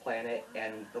landing on the planet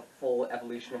and the full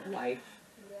evolution of life,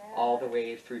 Yeah. all the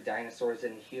way through dinosaurs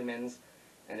and humans.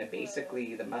 And it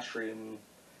basically, the mushroom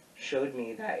showed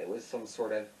me that it was some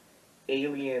sort of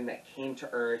alien that came to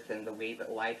Earth, and the way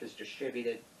that life is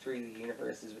distributed through the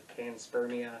universe is with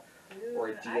panspermia or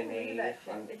Dude, I DNA believe that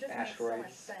shit. on It just asteroids.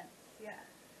 makes so much sense. Yeah.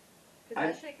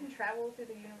 Because that shit can travel through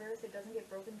the universe. It doesn't get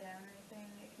broken down or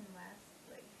anything. It can last,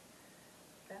 like,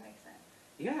 that makes sense.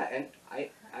 Yeah, and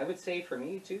I would say for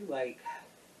me too, like,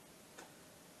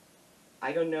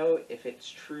 I don't know if it's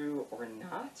true or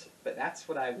not, but that's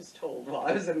what I was told while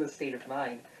I was in the state of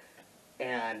mind.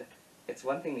 And it's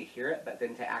one thing to hear it, but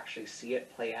then to actually see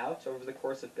it play out over the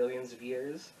course of billions of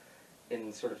years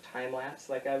in sort of time lapse,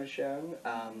 like I was shown.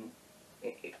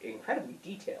 Incredibly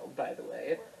detailed, by the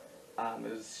way. It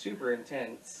was super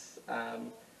intense,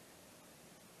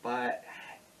 but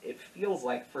it feels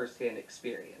like first-hand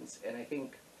experience, and I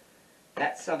think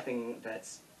that's something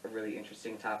that's a really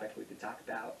interesting topic we could talk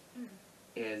about,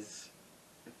 is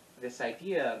this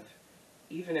idea of,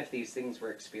 even if these things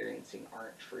we're experiencing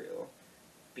aren't true,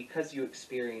 because you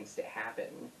experienced it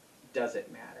happen, does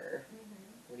it matter?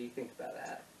 What do you think about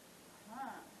that? Huh.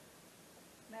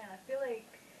 Man, I feel like,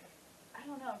 I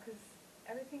don't know, because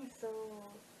everything's so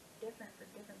different for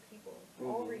different people.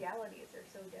 All realities are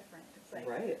so different. It's like,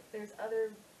 Right. there's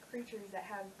other creatures that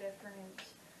have different,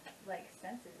 like,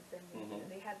 senses than we do.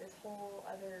 They have this whole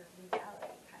other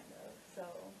reality, kind of. So,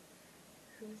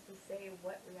 who's to say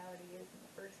what reality is in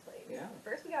the first place? Yeah.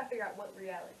 First, we gotta figure out what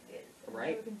reality is. And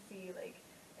Right. then we can see, like,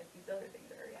 if these other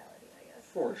things are reality, I guess.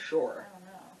 For sure. I don't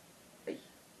know.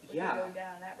 We Yeah. could go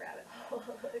down that rabbit hole.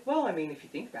 Well, I mean, if you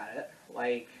think about it,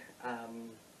 like,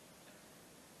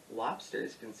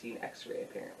 lobsters can see an X-ray,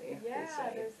 apparently. Yeah, they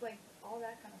say. there's like all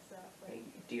that kind of stuff. Like,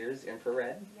 And deer's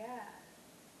infrared. yeah.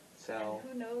 So.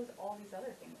 And who knows all these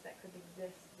other things that could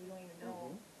exist? We don't even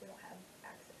know. We don't have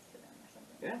access to them or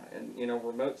something. Yeah, and you know,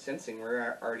 remote sensing,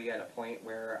 we're already at a point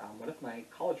where one of my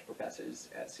college professors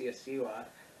at CSU,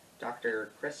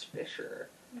 Dr. Chris Fisher,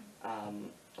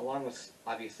 along with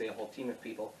obviously a whole team of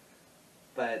people,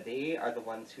 but they are the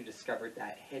ones who discovered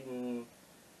that hidden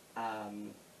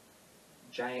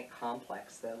giant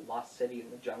complex, the lost city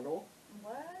in the jungle.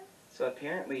 What? So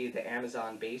apparently the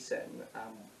Amazon basin,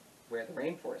 where the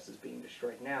rainforest is being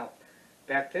destroyed now,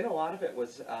 back then a lot of it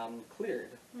was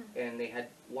cleared, and they had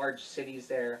large cities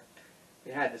there.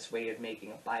 They had this way of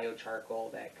making a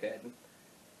biocharcoal that could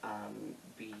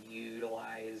be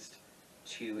utilized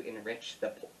to enrich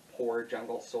the poor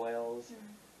jungle soils,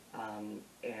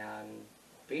 and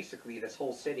basically this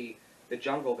whole city, the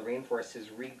jungle, the rainforest, has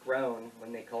regrown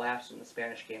when they collapsed when the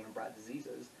Spanish came and brought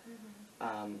diseases.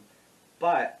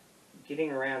 But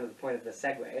getting around to the point of the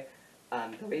segue,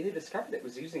 the way they discovered it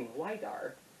was using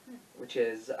LiDAR, which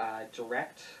is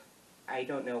direct, I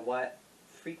don't know what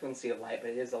frequency of light,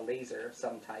 but it is a laser of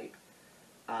some type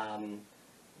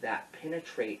that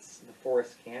penetrates the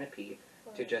forest canopy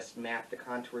to just map the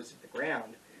contours of the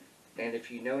ground. And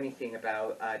if you know anything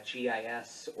about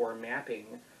GIS or mapping,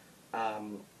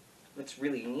 what's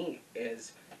really neat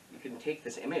is you can take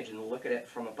this image and look at it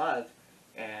from above,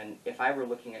 and if I were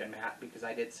looking at a map, because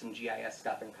I did some GIS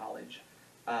stuff in college,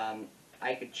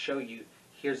 I could show you,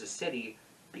 here's a city,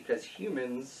 because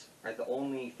humans are the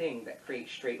only thing that create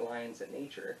straight lines in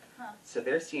nature. So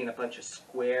they're seeing a bunch of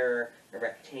square,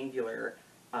 rectangular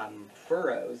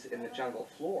furrows in the jungle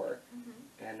floor,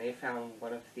 and they found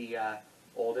one of the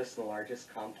oldest and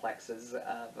largest complexes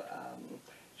of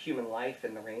human life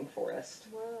in the rainforest.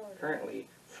 Whoa. Currently,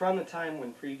 from the time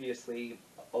when previously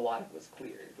a lot of it was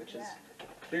cleared, which is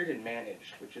cleared and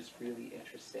managed, which is really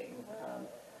interesting.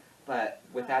 But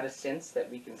without a sense that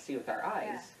we can see with our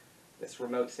eyes, this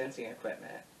remote sensing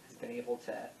equipment has been able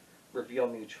to reveal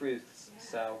new truths.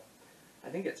 So I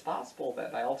think it's possible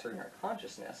that by altering our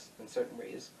consciousness in certain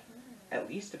ways, at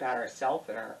least about ourselves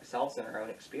and our own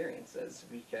experiences,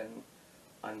 we can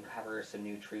uncover some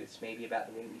new truths, maybe about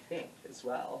the way we think as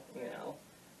well, you know?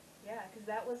 Yeah, because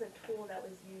that was a tool that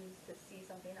was used to see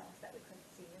something else that we couldn't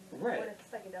see. And Right. what if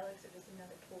psychedelics are just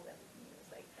another tool that we can use?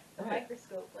 Like, the Right.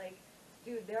 microscope. Like,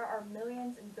 dude, there are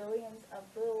millions and billions of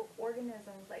little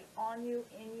organisms like on you,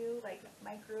 in you, like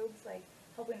microbes, like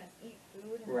helping us eat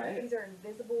food. And Right. these are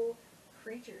invisible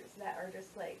creatures that are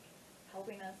just like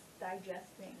helping us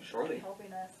digest things, Surely.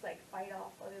 helping us like fight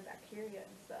off other bacteria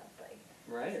and stuff. Like,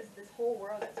 Right. this is this whole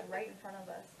world that's right in front of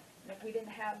us. And if we didn't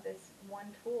have this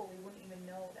one tool, we wouldn't even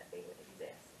know that they would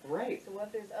exist. Right. So what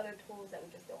if there's other tools that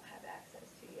we just don't have access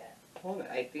to yet? Well,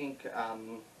 I think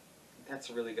that's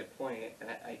a really good point, and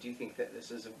I do think that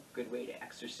this is a good way to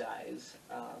exercise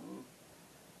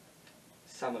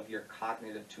some of your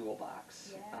cognitive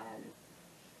toolbox. Yeah.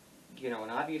 You know,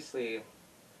 and obviously,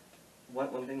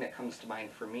 one thing that comes to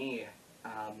mind for me,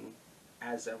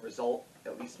 as a result,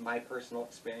 at least my personal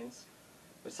experience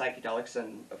with psychedelics,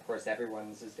 and of course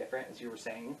everyone's is different, as you were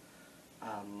saying.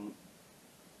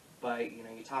 But you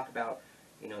know, you talk about,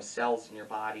 you know, cells in your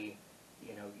body.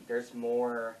 You know, there's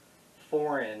more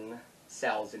foreign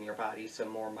cells in your body, so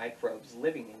more microbes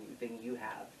living in you than you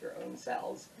have your own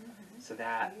cells. Mm-hmm. So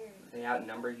that Weird. they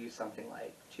outnumber you something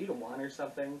like 2-to-1 or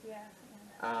something.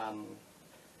 Yeah.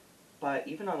 But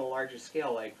even on a larger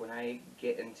scale, like when I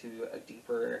get into a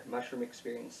deeper mushroom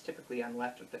experience, typically I'm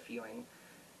left with the feeling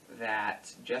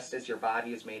that just as your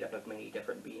body is made up of many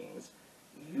different beings,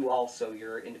 you also,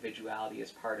 your individuality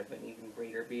is part of an even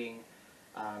greater being.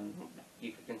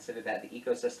 You could consider that the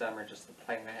ecosystem or just the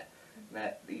planet,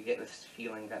 that you get this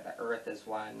feeling that the earth is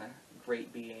one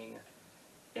great being.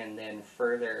 And then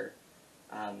further,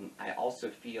 I also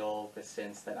feel the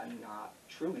sense that I'm not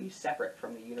truly separate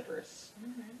from the universe.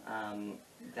 Mm-hmm.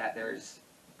 That there's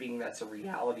being that's a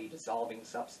reality dissolving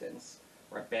substance,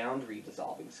 or a boundary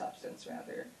dissolving substance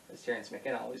rather, as Terence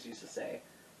McKenna always used to say.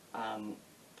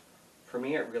 For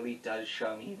me, it really does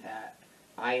show me that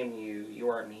I am you, you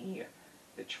are me,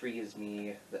 the tree is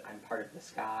me, that I'm part of the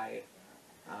sky.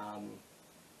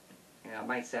 You know, it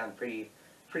might sound pretty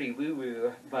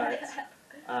woo-woo, but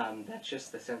that's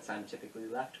just the sense I'm typically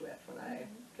left with when I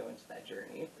go into that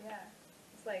journey. Yeah.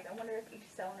 It's like, I wonder if each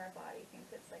cell in our body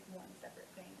thinks it's like one separate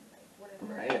thing. Like, what if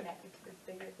we're Right. connected to this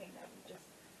bigger thing that we just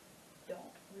don't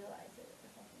realize it or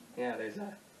something? Yeah, there's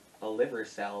a liver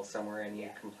cell somewhere in you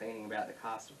Yeah. complaining about the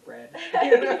cost of bread.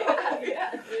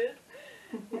 yeah, dude.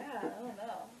 Yeah, I don't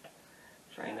know.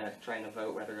 Trying to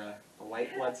vote whether a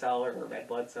white blood cell or a red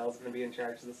blood cell is going to be in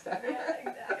charge of the stuff. Yeah,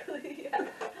 exactly. Yeah.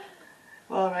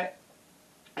 Well,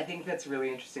 I think that's a really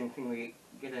interesting thing we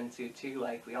get into too.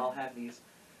 Like, we all have these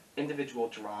individual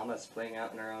dramas playing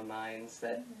out in our own minds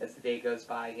that as the day goes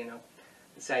by, you know,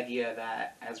 this idea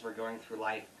that as we're going through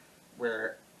life,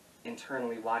 we're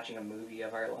internally watching a movie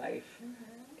of our life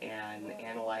and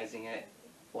analyzing it,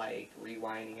 like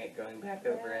rewinding it, going back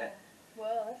over it.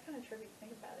 Well, that's kind of trippy to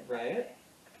think about it. Right?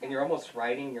 And you're almost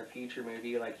writing your future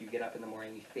movie, like you get up in the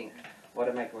morning, you think, what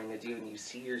am I going to do? And you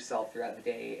see yourself throughout the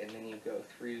day, and then you go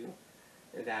through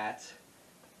that,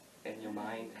 and your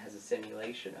mind has a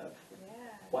simulation of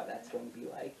what that's going to be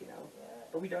like, you know.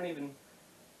 But we don't even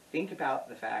think about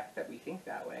the fact that we think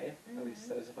that way, at least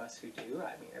those of us who do.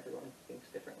 I mean, everyone thinks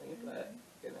differently, but,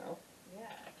 you know. Yeah.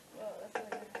 Well, that's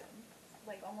really interesting. It's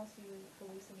like almost you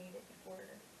hallucinate it before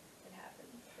it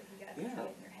happens. Like you gotta see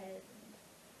it in your head.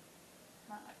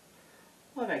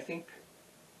 Well, and I think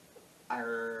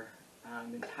our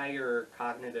entire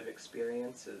cognitive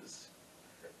experience is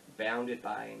bounded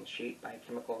by and shaped by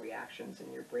chemical reactions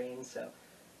in your brain. So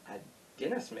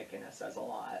Dennis McKenna says a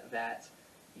lot that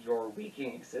your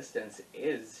waking existence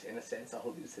is, in a sense, a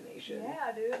hallucination.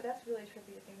 Yeah, dude, that's really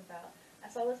trippy to think about. I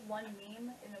saw this one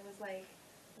meme, and it was like,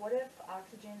 what if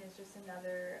oxygen is just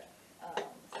another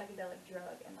psychedelic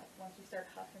drug, and like once you start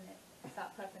huffing it,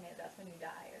 stop huffing it, that's when you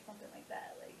die, or something like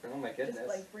that. Like, Oh my goodness. just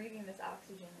like breathing this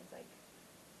oxygen is like,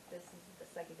 this is the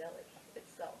psychedelic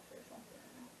itself, or something.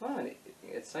 Well, and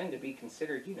it's something to be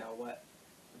considered, you know, what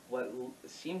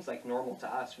seems like normal to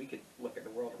us. We could look at the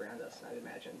world around us, and I'd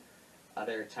imagine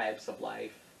other types of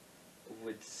life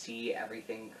would see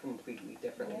everything completely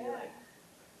differently. Yeah. Like,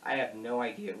 I have no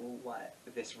idea what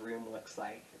this room looks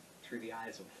like through the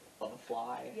eyes of a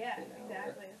fly. Yeah, you know,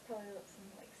 exactly. It's probably some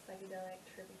like psychedelic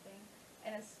trippy thing,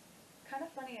 and it's kind of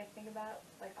funny to think about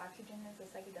like oxygen as a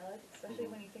psychedelic, especially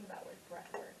when you think about like breath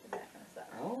work and that kind of stuff.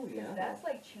 Oh, yeah. Because that's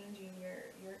like changing your.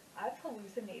 I've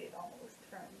hallucinated almost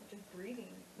from just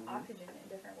breathing oxygen in a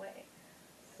different way.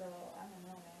 So I don't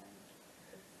know, man.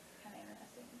 It's kind of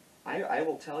interesting. I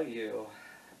will tell you,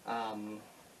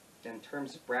 in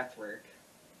terms of breath work,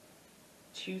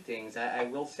 two things. I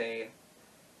will say,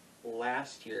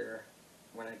 last year,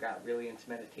 when I got really into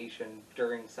meditation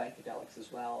during psychedelics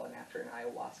as well, and after an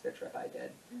ayahuasca trip I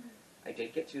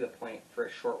did get to the point for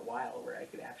a short while where I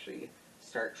could actually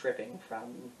start tripping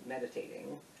from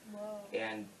meditating. Whoa.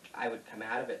 and I would come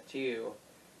out of it too,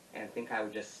 and think I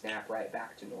would just snap right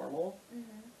back to normal.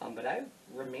 Mm-hmm. But I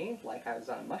remained like I was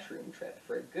on a mushroom trip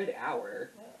for a good hour,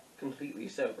 Whoa. completely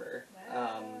sober.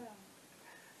 Wow.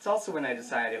 It's also when I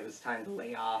decided it was time to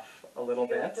lay off a little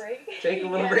Take a bit. break. Take a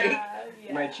little Yeah, break.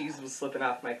 yeah. My cheese was slipping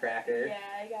off my cracker.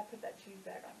 Yeah, you gotta put that cheese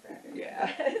back on cracker.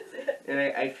 Yeah. And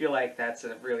I feel like that's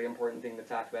a really important thing to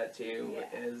talk about too,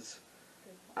 Yeah. is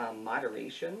Good point.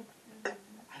 moderation. Mhm.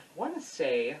 I want to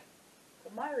say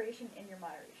But moderation in your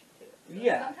moderation too. So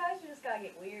Yeah. Sometimes you just gotta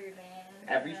get weird, man.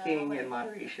 everything you know, in like-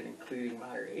 moderation, including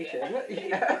moderation. Yeah.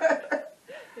 Yeah.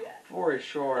 Yeah. For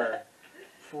sure.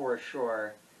 For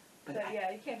sure. But But I- yeah,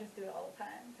 you can't just do it all the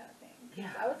time, kind of thing. 'Cause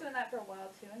Yeah. I was doing that for a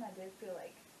while too, and I did feel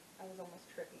like I was almost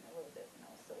tripping a little bit when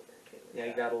I was sober too. yeah,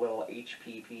 you so- got a little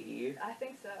HPPD. I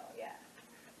think so. Yeah.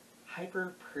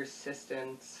 Hyper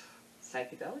persistent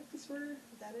psychedelic disorder?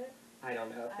 Is that it? I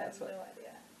don't know if I that's have what. no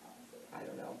idea, honestly. I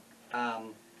don't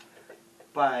know.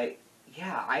 But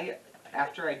yeah,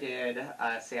 after I did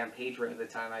San Pedro, the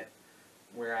time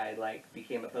where I like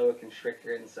became a boa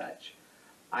constrictor and such,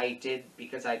 I did,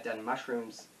 because I'd done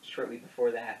mushrooms shortly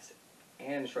before that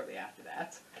and shortly after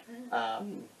that,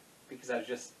 Mhm. because I was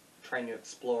just trying to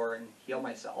explore and heal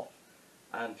myself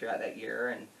throughout that year,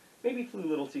 and maybe flew a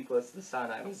little too close to the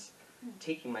sun. I was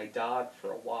taking my dog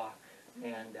for a walk,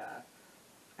 and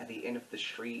at the end of the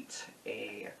street,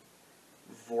 a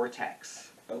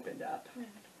vortex opened up. Hmm.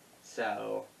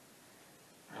 So,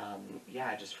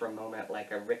 yeah, just for a moment,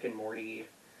 like a Rick and Morty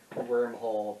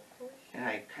wormhole, Holy and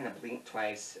I kind of blinked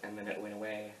twice, and then it went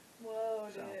away. Whoa,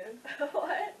 So- dude.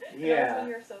 What? That was Yeah. when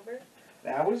you were sober?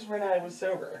 That was when I was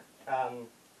sober.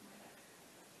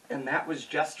 And that was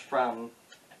just from,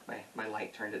 my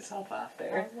light turned itself off I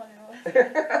there. was wondering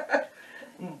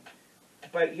what.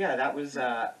 But yeah, that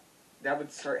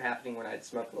would start happening when I'd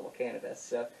smoke a little cannabis.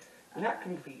 So not Ah.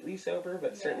 completely sober,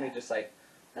 but certainly Yeah. just like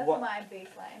That's what my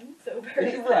baseline sober.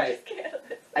 Right. Just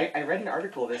cannabis. I read an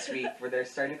article this week where they're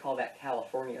starting to call that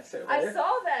California sober. I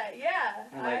saw that, yeah.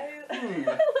 I'm like, I hmm.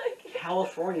 like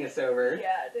California sober.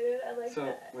 Yeah, dude, I like So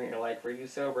that. when you're like, were you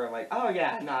sober? I'm like, oh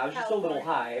yeah, no, I was just a little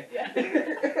high.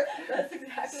 California. Yeah. That's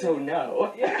exactly So what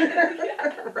no. Yeah.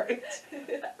 Yeah. Right.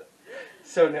 Yeah.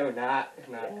 So no, not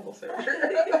a little sober.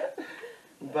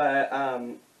 But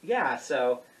yeah,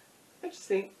 so I just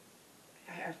think,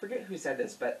 I forget who said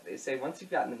this, but they say once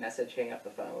you've gotten the message, hang up the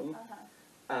phone.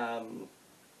 Uh-huh. Um,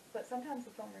 But sometimes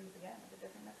the phone rings again with a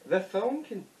different message. the phone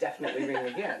can definitely ring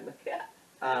again. Yeah.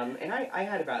 And I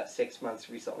had about 6 months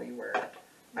recently where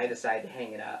I decided to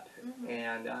hang it up, Mhm.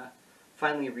 and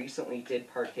finally recently did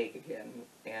partake again.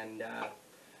 And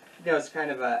you know, it's kind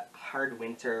of a hard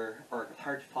winter or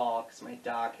hard fall because my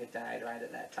dog had died right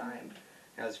at that time.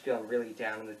 And I was feeling really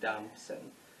down in the dumps,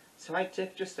 and so I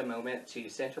took just a moment to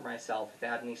center myself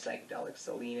without any psychedelics,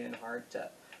 to lean in hard to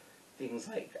things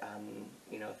like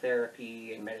you know,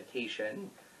 therapy and meditation,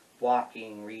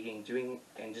 walking, reading,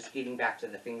 and just getting back to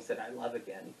the things that I love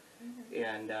again. Mhm.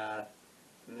 And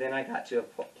then I got to a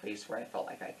place where I felt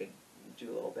like I could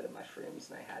do a little bit of mushrooms,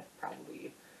 and I had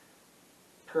probably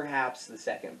perhaps the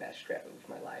second best trip of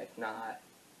my life. Not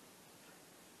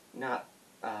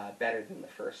better than the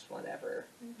first one ever,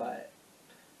 Mhm. but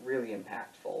really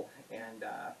impactful, and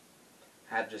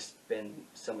have just been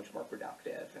so much more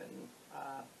productive and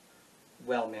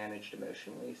well managed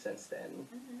emotionally since then.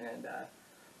 Mhm. And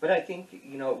but I think,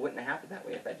 you know, it wouldn't have happened that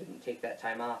way if I didn't take that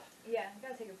time off. Yeah, you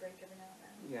gotta take a break every now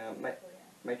and then. Yeah, So, yeah.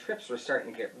 my trips were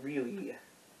starting to get really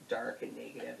dark and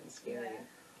negative and scary. Yeah.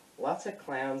 Lots of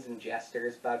clowns and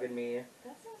jesters bugging me.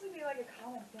 That seems to be like a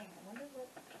common thing. I wonder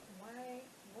why,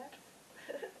 what?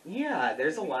 Yeah,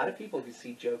 there's a lot of people who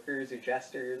see jokers or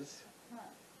jesters. Huh.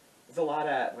 There's a lot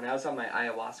of, when I was on my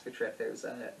ayahuasca trip, there was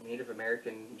a Native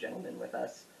American gentleman with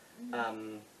us,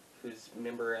 Mhm. who's a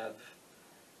member of,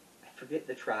 I forget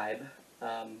the tribe,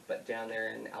 but down there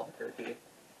in Albuquerque.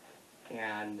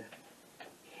 And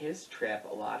his trip,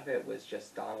 a lot of it was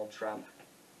just Donald Trump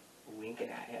winking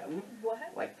at him,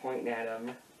 What? like pointing at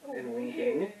him and Weird.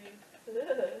 winking.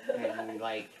 Ugh. And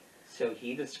like, so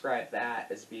he described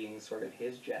that as being sort of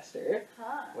his jester,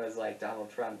 Huh. was like Donald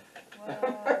Trump.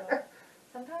 Whoa.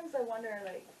 Sometimes I wonder,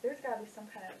 like, there's gotta be some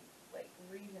kind of, like,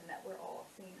 reason that we're all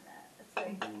seeing that. It's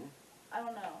like, Mhm. I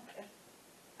don't know. If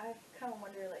I kind of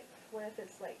wonder, like, what if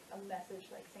it's, like, a message,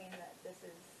 like, saying that this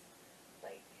is,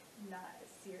 like, not as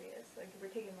serious. Like, we're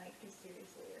taking life too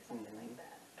seriously or something Mhm. like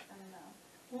that. I don't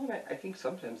know. Well, I think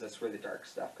sometimes that's where the dark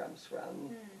stuff comes from.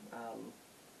 Hmm.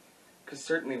 Because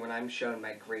certainly when I'm shown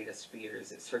my greatest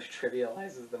fears, it sort of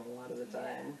trivializes them a lot of the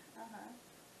time. Yeah. Uh-huh.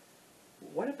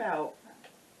 What about,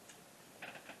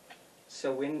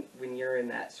 so when you're in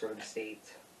that sort of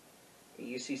state,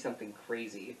 you see something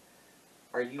crazy,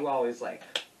 are you always like,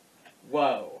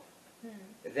 whoa,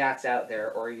 that's out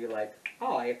there, or are you like,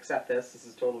 oh, I accept this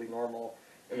is totally normal,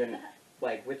 and then,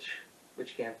 like, which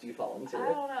camp do you fall into? I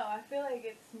don't know. I feel like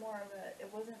it's more of a. It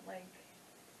wasn't like.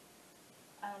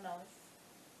 I don't know.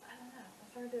 I don't know.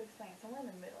 It's hard to explain. Somewhere in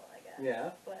the middle, I guess.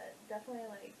 Yeah. But definitely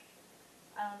like.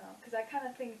 I don't know, because I kind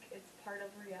of think it's part of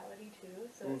reality too,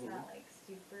 so it's not like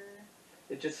super.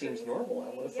 It just seems crazy. normal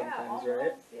almost sometimes, almost,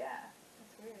 right? Yeah,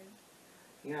 that's weird.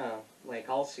 Yeah, like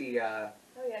I'll see. Oh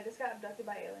yeah, I just got abducted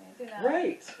by aliens. You know,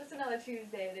 Right. Just another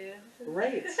Tuesday, dude.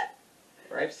 Right.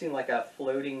 Or I've seen like a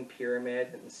floating pyramid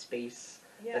in space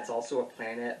Yeah. that's also a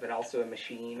planet, but also a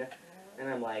machine, and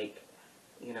I'm like,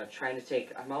 you know,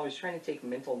 I'm always trying to take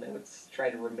mental notes, try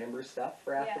to remember stuff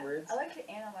for afterwards. I like to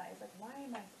analyze, like, why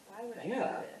would I do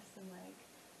Yeah. this? And, like,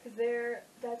 because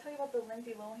did I tell you about the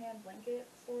Lindsay Lohan blanket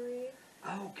story?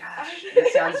 Oh gosh, that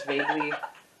sounds vaguely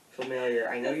familiar.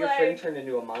 I know It's your like- friend turned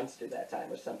into a monster that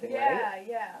time or something, right?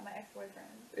 Yeah, my ex-boyfriend.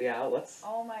 Yeah, let's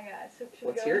Oh my god, should we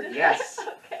let's go hear into it. that? Yes,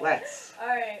 Okay. let's.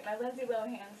 Alright, my Lindsay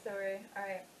Lohan story.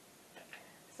 Alright.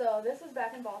 So, this was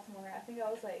back in Baltimore. I think I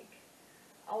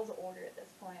was older at this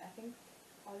point. I think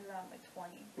I was around, like,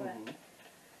 20. But Mhm.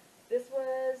 this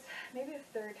was maybe the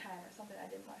third time or something I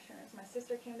did mushrooms. My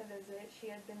sister came to visit. She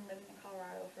had been living in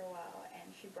Colorado for a while,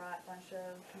 and she brought a bunch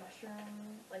of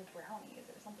mushroom, like, brownies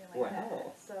or something like Wow.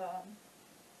 that. So,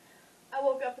 I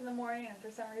woke up in the morning, and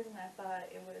for some reason I thought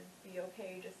it would be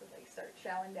okay just to, like, start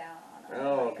chowing down on them.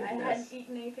 Oh, like, I goodness. hadn't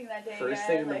eaten anything that day First yet.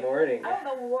 thing in the like, morning. I don't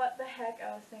know what the heck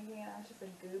I was thinking. I was just a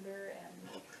goober,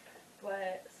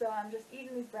 but so I'm just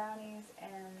eating these brownies,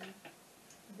 and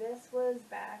this was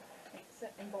back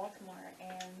in Baltimore,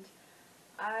 and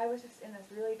I was just in this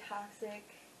really toxic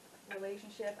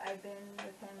relationship. I've been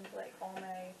with him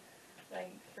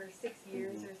for 6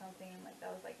 years or something. Like,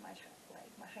 that was like my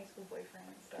high school boyfriend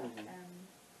and stuff.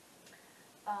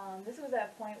 And this was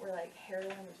at a point where like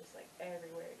heroin was just like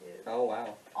everywhere, dude. Oh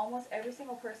wow. Almost every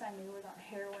single person I knew was on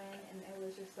heroin, and it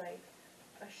was just like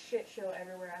a shit show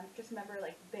everywhere. I just remember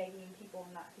like begging people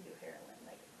not to do heroin,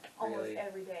 like almost Really?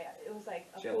 every day. It was like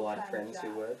a Do you have a lot of full-time friends job.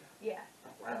 who would? Yeah.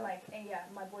 Oh, And wow. yeah,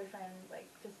 my boyfriend, like,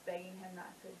 just begging him not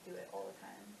to do it all the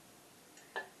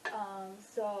time.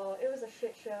 So it was a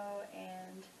shit show,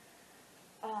 and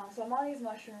so I'm on these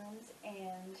mushrooms,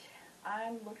 and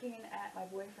I'm looking at my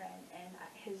boyfriend, and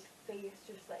his face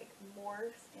just, like,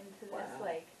 morphs into this, Wow.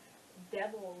 like,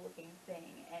 devil-looking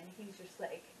thing, and he's just,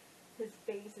 like, his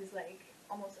face is, like,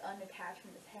 almost unattached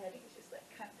from his head, and he's just, like,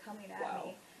 kind of coming at Wow.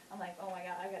 me. I'm like, oh my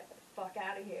god, I got the fuck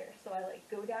out of here. So I, like,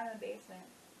 go down in the basement,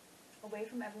 away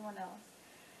from everyone else,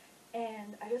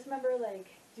 and I just remember, like,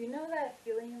 do you know that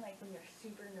feeling, like, when you're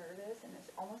super nervous, and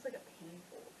it's almost like a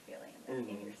painful feeling, like,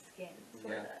 in your skin,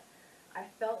 sort of? I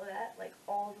felt that, like,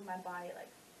 all over my body, like,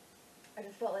 I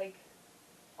just felt, like,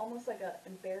 almost like a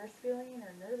embarrassed feeling,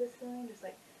 or nervous feeling, just,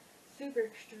 like, super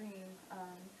extreme.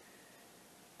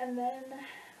 And then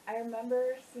I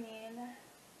remember seeing,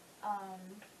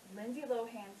 Lindsay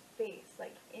Lohan's face,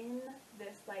 like, in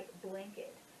this, like,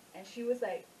 blanket, and she was,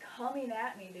 like, coming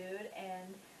at me, dude,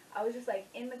 and I was just, like,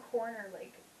 in the corner,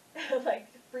 like, like,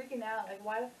 freaking out, like,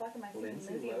 why the fuck am I seeing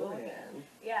Lindsay Lohan?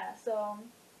 Yeah, so,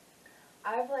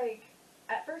 I've, like,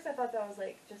 at first I thought that was,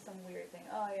 like, just some weird thing.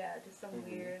 Oh, yeah, just some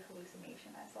weird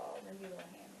hallucination. I saw Lindsay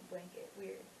Lohan in a blanket.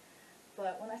 Weird.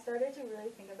 But when I started to really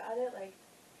think about it, like,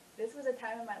 this was a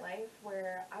time in my life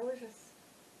where I was just,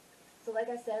 so like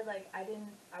I said, like, I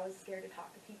was scared to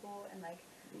talk to people, and, like,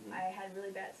 I had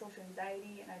really bad social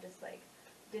anxiety, and I just, like,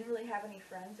 didn't really have any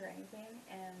friends or anything,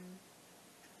 and,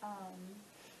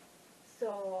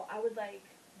 so I would, like,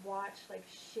 watch, like,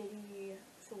 shitty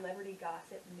celebrity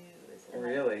gossip news. And,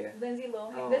 like, Really? Lindsay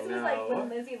Lohan. Oh, This was, like, no. when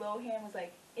Lindsay Lohan was,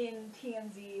 like, in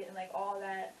TMZ and, like, all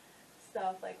that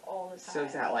stuff, like, all the time. So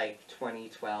is that like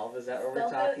 2012? Is that what we're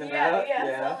Something- talking yeah, about?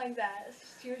 Yeah, something like that.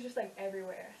 She was just, like,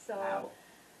 everywhere. So Wow.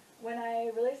 when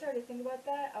I really started to think about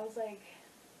that, I was like,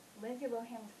 Lindsay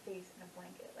Lohan's face in a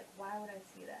blanket. Like, why would I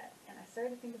see that? And I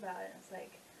started to think about it, and it's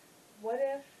like, what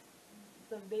if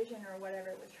the vision or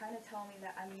whatever was trying to tell me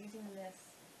that I'm using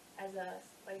this as a,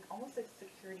 like, almost like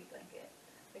security blanket.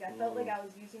 Like, I felt like I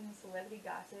was using celebrity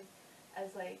gossip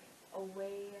as, like, a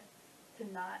way to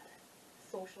not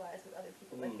socialize with other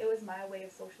people. Like, it was my way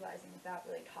of socializing without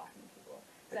really talking to people.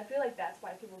 Because I feel like that's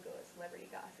why people go to celebrity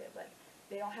gossip. Like,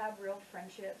 they don't have real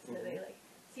friendships, so they, like,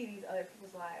 see these other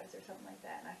people's lives or something like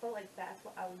that. And I felt like that's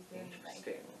what I was doing. Like,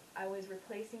 Interesting. I was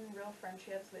replacing real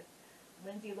friendships with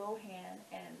Lindsay Lohan,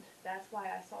 and that's why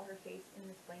I saw her face in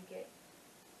this blanket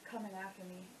coming after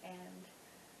me. And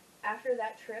after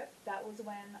that trip, that was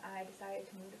when I decided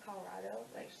to move to Colorado.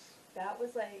 Like, that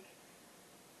was, like,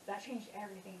 that changed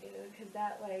everything, dude, because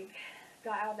that, like,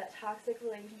 got out of that toxic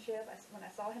relationship. When I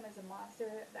saw him as a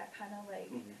monster, that kind of,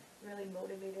 like, really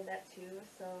motivated that, too.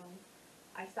 So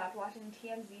I stopped watching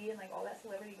TMZ and, like, all that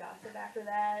celebrity gossip after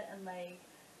that, and, like,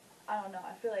 I don't know,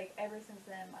 I feel like ever since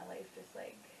then, my life just,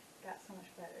 like, got so much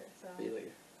better. So Really?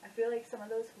 I feel like some of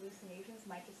those hallucinations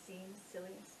might just seem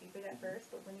silly and stupid at first,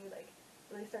 but when you, like,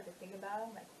 really start to think about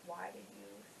them, like, why did you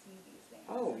see these things?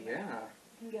 Oh, And, like, yeah.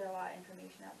 you can get a lot of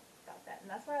information out about that. And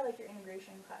that's why I like your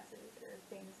integration classes or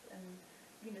things, and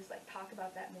you can just, like, talk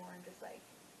about that more and just, like,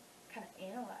 kind of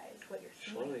analyze what you're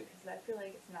seeing. Surely. Because I feel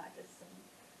like it's not just some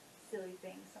silly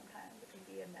thing sometimes. It can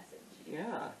be a message.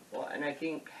 Yeah. Well, and I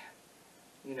think,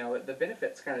 you know, the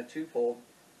benefit's kind of twofold.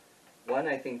 One,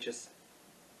 I think just,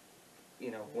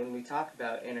 you know, when we talk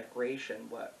about integration,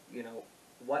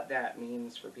 what that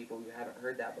means for people who haven't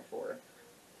heard that before.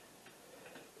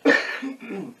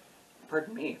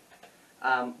 Pardon me.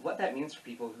 What that means for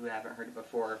people who haven't heard it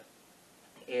before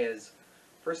is,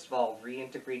 first of all,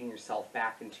 reintegrating yourself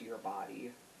back into your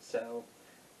body. So,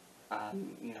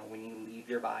 you know, when you leave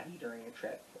your body during a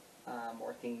trip,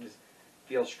 or things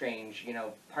feel strange, you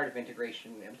know, part of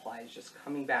integration implies just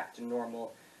coming back to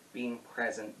normal, being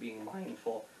present, being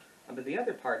mindful. But the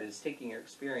other part is taking your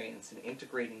experience and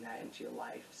integrating that into your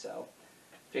life. So,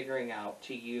 figuring out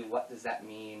to you, what does that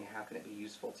mean? How can it be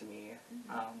useful to me?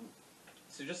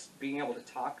 So just being able to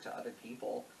talk to other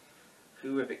people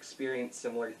who have experienced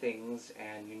similar things,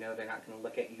 and you know they're not going to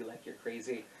look at you like you're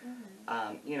crazy.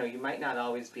 You know, you might not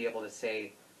always be able to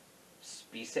say,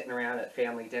 be sitting around at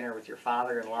family dinner with your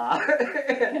father-in-law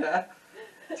and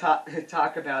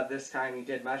talk about this time you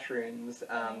did mushrooms.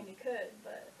 I mean, you could,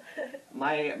 but...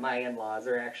 my in-laws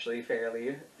are actually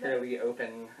fairly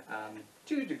open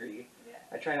to a degree. Yeah.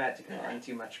 I try not to go on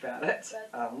too much about it.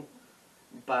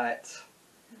 But,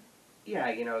 yeah,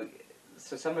 you know,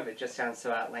 so some of it just sounds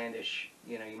so outlandish,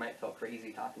 you know, you might feel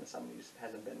crazy talking to someone who just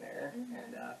hasn't been there.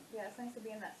 And yeah, it's nice to be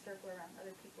in that circle around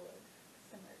other people with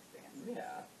similar experiences.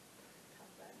 yeah. Talk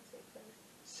about it in a safe place.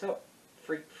 So,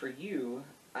 for you,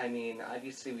 I mean,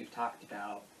 obviously we've talked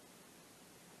about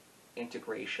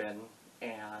integration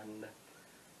and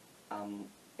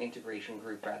integration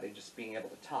group, rather, just being able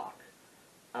to talk.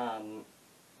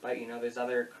 But, you know, there's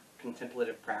other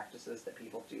contemplative practices that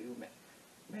people do.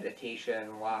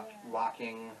 Meditation,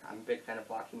 walking. I'm a big fan of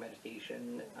walking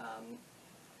meditation.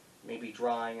 Maybe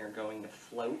drawing or going to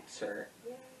floats, or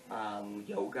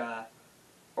yoga.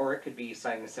 Or it could be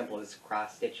something as simple as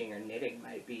cross-stitching or knitting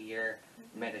might be your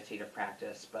meditative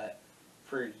practice. But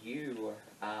for you,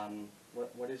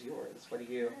 what is yours? What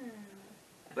do you,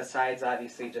 besides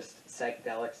obviously just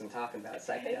psychedelics and talking about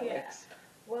psychedelics? Yeah.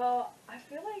 Well, I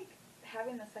feel like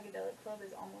having the psychedelic club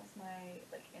is almost my,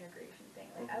 like, integration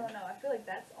thing. Like, I don't know, I feel like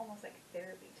that's almost like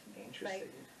therapy to me. Interesting.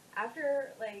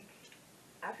 Like,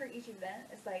 after each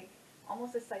event, it's like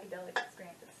almost a psychedelic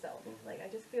experience itself. Like, I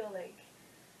just feel like,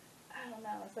 I don't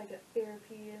know, it's like a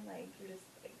therapy, and, like, you're just,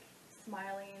 like,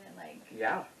 smiling and, like,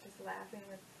 just laughing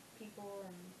with people,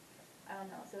 and I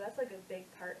don't know. So that's, like, a big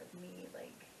part of me,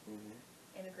 like,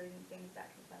 integrating things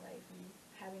back into my life, and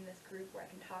having this group where I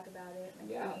can talk about it, and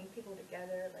bringing people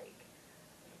together, like,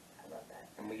 I love that.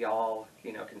 And we all,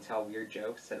 you know, can tell weird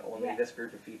jokes that only this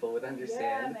group of people would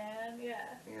understand. Yeah, man,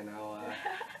 yeah. You know,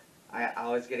 I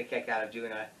always get a kick out of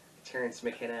doing a Terrence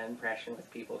McKenna impression with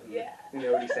people who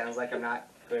know what he sounds like. I'm not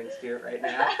going to do it right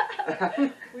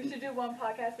now. We should do one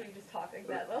podcast where you just talk like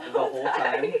that the whole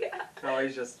time. Yeah.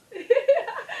 Always just...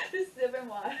 just sipping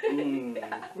water. Yeah, dude,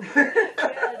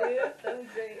 that was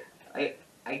great.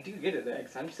 I do get it,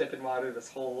 because I'm sipping water this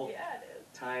whole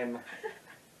time.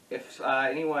 If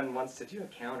anyone wants to do a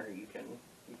counter, you can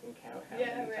count how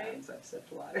many times I've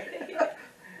sipped water.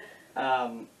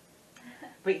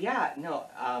 But yeah, no,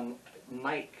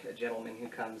 Mike, a gentleman who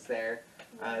comes there,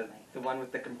 the one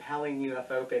with the compelling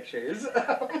UFO pictures,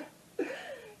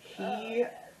 he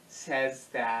says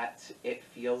that it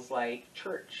feels like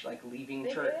church, like leaving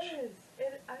church. It is.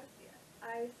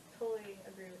 I totally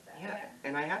agree with that. Yeah,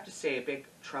 and I have to say, a big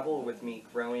trouble with me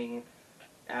growing,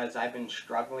 as I've been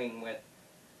struggling with,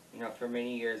 you know, for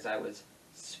many years I was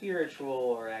spiritual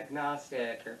or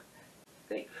agnostic or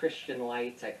Christian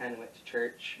light. I kind of went to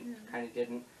church, kind of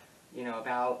didn't. You know,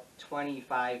 about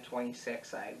 25,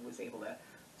 26, I was able to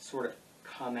sort of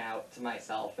come out to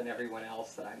myself and everyone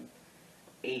else that I'm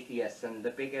atheist. And the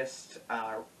biggest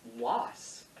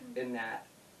loss in that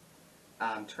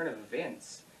turn of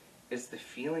events is the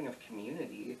feeling of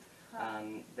community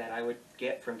that I would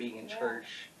get from being in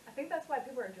church. I think that's why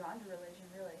people are drawn to religion,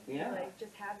 really. Yeah. Like,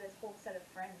 just have this whole set of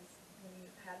friends when you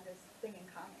have this thing in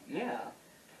common. Yeah.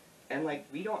 And, like,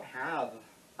 we don't have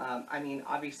I mean,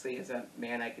 obviously, as a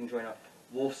man, I can join a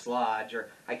Wolf's Lodge, or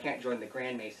I can't join the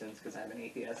Grand Masons because I'm an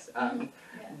atheist. Yeah.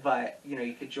 But you know,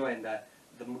 you could join the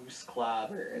Moose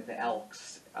Club or the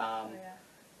Elks. Oh, yeah.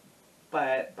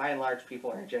 But by and large,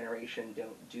 people in our generation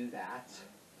don't do that.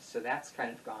 So that's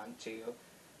kind of gone too.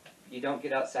 You don't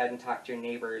get outside and talk to your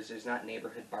neighbors. There's not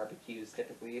neighborhood barbecues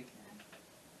typically.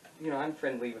 You know, I'm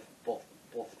friendly with both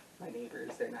my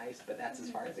neighbors. They're nice, but that's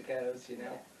as far as it goes, you know.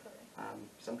 Yeah, totally.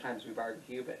 Sometimes we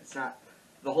barbecue, but it's not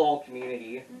the whole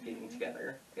community getting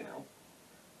together, you know.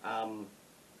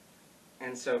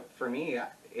 And so for me,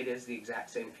 it is the exact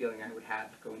same feeling I would have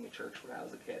going to church when I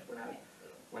was a kid.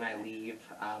 When I leave,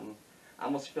 I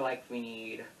almost feel like we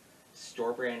need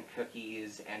store brand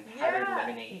cookies and powdered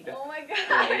lemonade. Oh my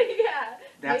god, Like, yeah.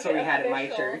 That's Make what we it had at my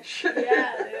official. church.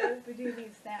 Yeah, dude. We do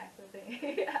need snacks, I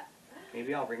think. Yeah.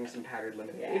 Maybe I'll bring some powdered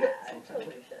lemonade Yeah, I sometime.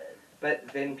 totally should. But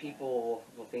then people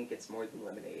will think it's more than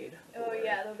lemonade. Oh or,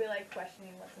 yeah, they'll be like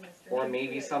questioning what's in this drink. Or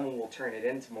maybe Like, someone will turn it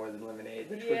into more than lemonade,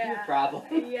 which would be yeah, a problem.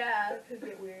 Yeah, it could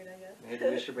get weird, I guess.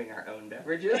 Maybe we should bring our own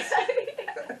beverages. That's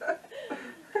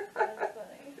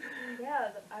funny. Yeah,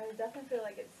 I definitely feel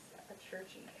like it's a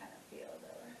churchy kind of feel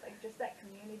though. Like just that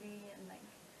community and like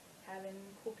having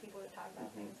cool people to talk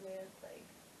about things with. Like,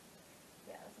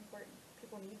 yeah, that's important.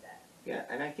 People need that. Yeah,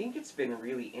 and I think it's been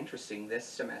really interesting this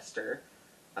semester.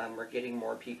 We're getting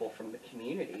more people from the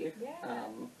community. Yeah.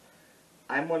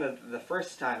 I'm one of the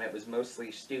first time it was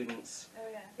mostly students, Oh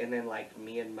yeah. and then like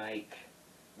me and Mike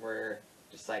were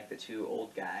just like the two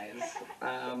old guys.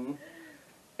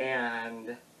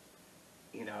 And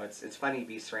you know, it's funny to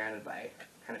be surrounded by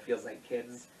kind of feels like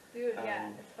kids. Dude, yeah,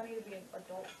 Um, it's funny to be an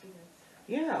adult students.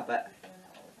 Yeah, but Feeling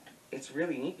that all the time. it's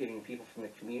really neat getting people from the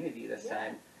community this Yeah.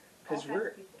 time, All because kinds we're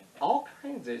of people. all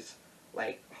kinds. There's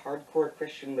like hardcore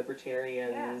Christian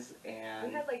libertarians and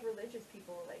We had like religious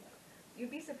people. Like,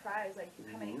 you'd be surprised like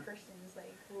how many Mhm. Christians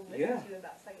like will listen Yeah. to you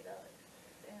about psychedelics.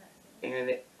 It's interesting.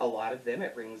 and a lot of them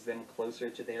it brings them closer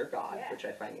to their God, Yeah. which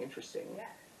I find interesting. Yeah.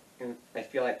 And I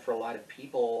feel like for a lot of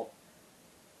people,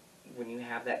 when you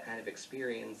have that kind of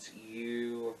experience,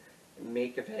 you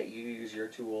make of it, you use your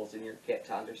tools and your kit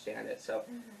to understand it. So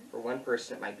for one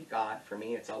person it might be God. For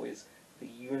me it's always the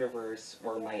universe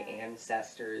or my Yeah.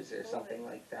 ancestors or something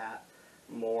Totally. like that.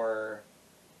 More,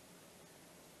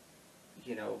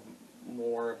 you know,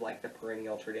 more of like the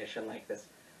perennial tradition, like this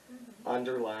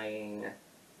underlying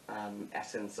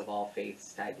essence of all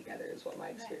faiths tied together is what my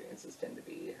Right. experiences tend to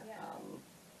be. Yeah.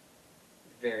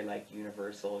 Very like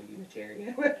universal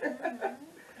Unitarian.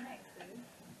 Nice, dude.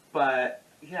 But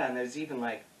yeah, and there's even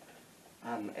like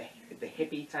the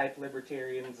hippie type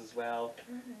libertarians as well.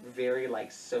 Very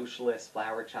like socialist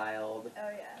flower child, Oh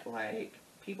yeah. like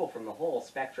people from the whole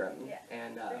spectrum. Yeah.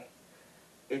 And Great.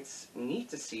 it's neat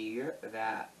to see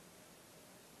that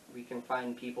we can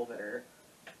find people that are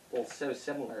both so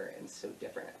similar and so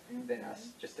different than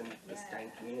us, just in this Yeah.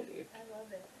 tiny community. I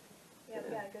love it. Yeah, we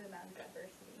Yeah. got a good amount of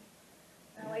diversity.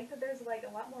 And Yeah. I like that there's like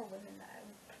a lot more women that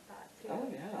I thought too. Oh,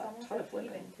 yeah, It's a almost ton like of women.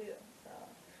 even too. So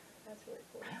that's really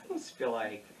cool. I almost feel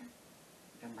like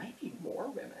there might be more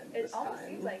women It this almost time.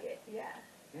 seems like it, yeah.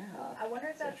 Yeah. I wonder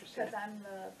if It's that's interesting. because I'm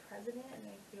the president and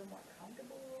they feel more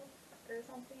comfortable or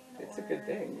something. It's or, a good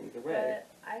thing either way.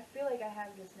 But I feel like I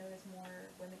have just noticed more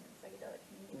women in the psychedelic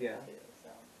community Yeah. too. So.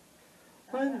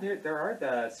 I Well, don't know. there are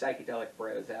the psychedelic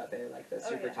bros out there, like the Oh,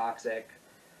 super yeah. toxic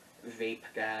vape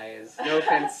guys. No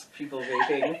offense, people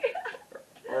vaping.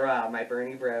 Or my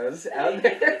Bernie bros out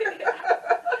there.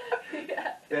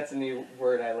 Yeah. That's a new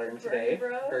word I learned today.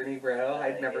 Bernie bros? Bernie bro. I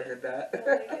I'd like never it. heard that. I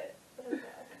like it. That's awesome.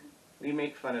 We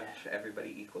make fun of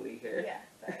everybody equally here. Yeah,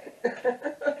 sorry.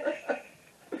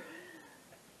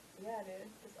 Yeah, dude.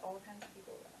 Just all kinds of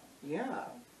people around. Yeah,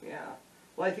 yeah.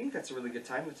 Well, I think that's a really good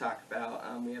time to talk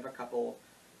about. We have a couple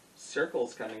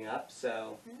circles coming up.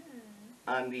 So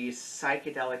on the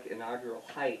psychedelic inaugural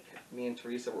hike, me and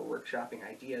Teresa were workshopping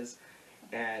ideas,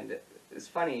 and it's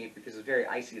funny because it was very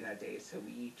icy that day, so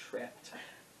we tripped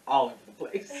all over the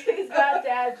place. He's got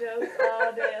dad jokes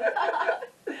all day.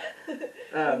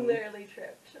 Literally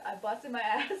tripped. I busted my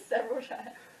ass several times.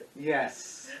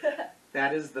 Yes,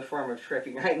 that is the form of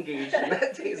tripping I engaged in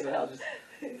that day as well, just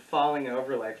falling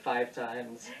over like 5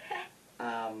 times.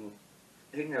 I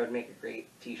think that would make a great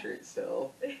t-shirt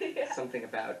still. Yeah. Something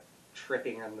about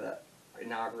tripping on the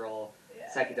inaugural Yeah.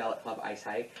 Psychedelic Club ice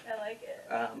hike. I like it.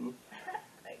 I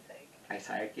think. Ice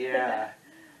hike, yeah.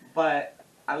 But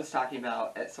I was talking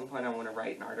about at some point I want to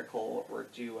write an article or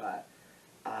do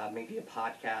maybe a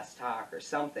podcast talk or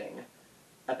something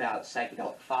about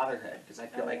psychedelic fatherhood, because I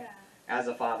feel Oh, like yeah. as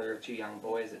a father of 2 young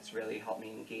boys, it's really helped me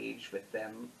engage with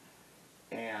them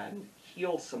and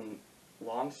heal some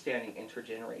long-standing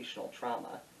intergenerational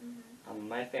trauma. Mhm.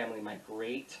 My family, my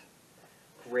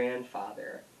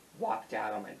great-grandfather walked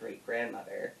out on my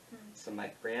great-grandmother, Mhm. so my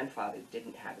grandfather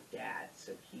didn't have a dad,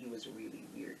 so he was a really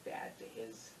weird dad to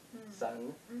his Mhm.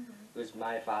 son, Mhm. who was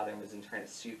my father and was in turn a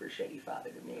super shitty father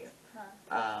to me.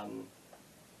 Huh.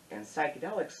 And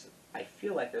psychedelics, I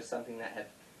feel like there's something that have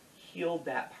healed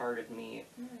that part of me,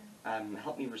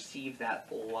 helped me receive that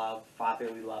love,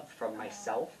 fatherly love from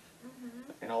myself,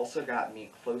 Mhm. and also got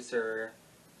me closer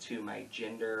to my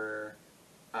gender,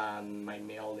 my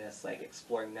maleness, like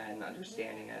exploring that and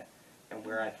understanding it, and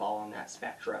where I fall on that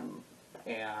spectrum.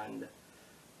 And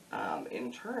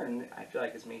in turn, I feel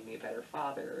like it's made me a better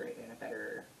father and a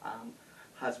better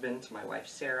husband to my wife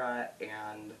Sarah,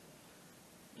 and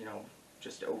you know,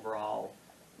 just overall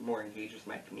more engaged with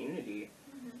my community.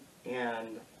 Mhm.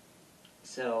 And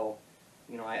so,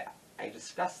 you know, I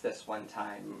discussed this one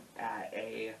time at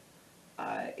a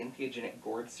entheogenic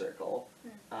gourd circle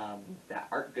that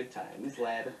Art Good Times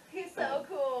led. He's so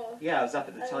cool. Yeah, I was up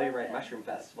at the I love Telluride him. Mushroom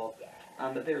Festival.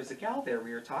 Yeah. But there was a gal there,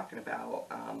 we were talking about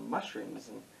mushrooms,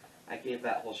 and I gave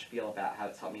that whole spiel about how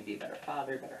it's helped me be a better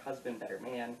father, better husband, better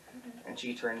man. Mhm. And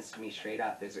she turns to me straight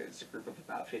up. There's a group of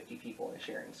about 50 people in a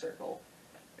sharing circle.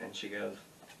 And she goes,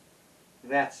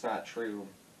 "That's not true.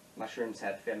 Mushrooms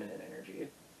have feminine energy."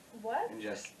 What? And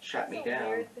just shut That's me a down.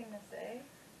 weird thing to say.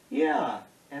 Yeah.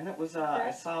 And that was, I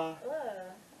That's- saw,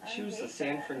 Ugh. she I was a hate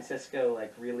San that. Francisco,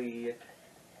 like, really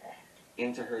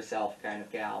into herself kind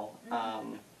of gal.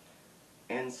 Mhm.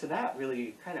 And so that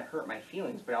really kind of hurt my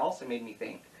feelings, but it also made me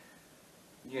think,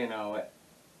 you know,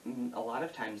 a lot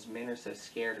of times men are so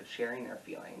scared of sharing their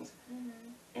feelings. Mhm.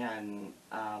 And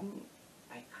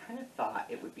I kind of thought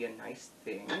it would be a nice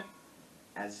thing,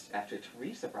 as after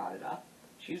Teresa brought it up,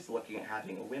 she was looking at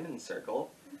having a women's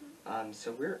circle.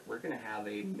 So we're going to have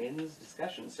a men's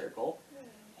discussion circle.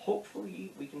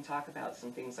 Hopefully we can talk about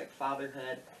some things like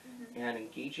fatherhood and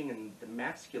engaging in the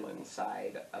masculine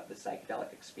side of the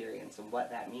psychedelic experience and what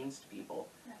that means to people.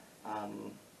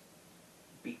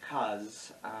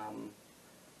 Because,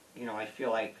 you know, I feel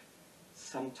like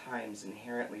sometimes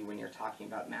inherently when you're talking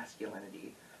about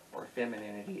masculinity or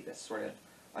femininity, this sort of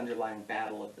underlying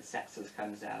battle of the sexes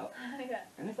comes out. Yeah.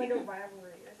 And I It's like think a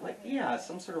rivalry or something. like, yeah,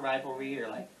 some sort of rivalry, or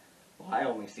like, well, I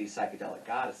only see psychedelic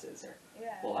goddesses, or,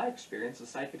 Yeah. well, I experienced a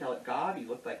psychedelic god, he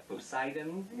looked like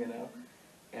Poseidon, you know,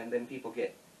 and then people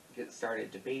get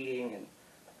started debating, and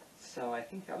so I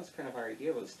think that was kind of our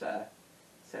idea, was to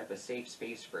set up a safe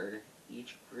space for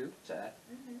each group to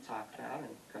talk about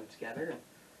and come together. And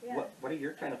Yeah. what are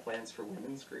your kind of plans for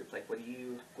women's group? Like, what do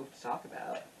you hope to talk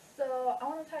about? So I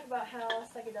want to talk about how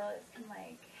psychedelics can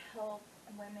like help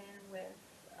women with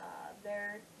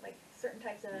their like certain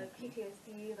types of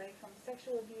PTSD, like from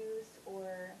sexual abuse,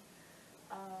 or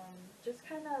just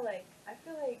kind of like, I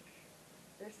feel like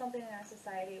there's something in our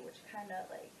society which kind of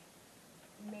like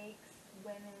makes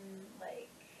women like,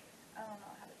 I don't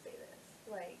know how to say this,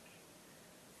 like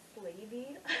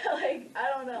slavey. Like, I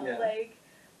don't know, Yeah. like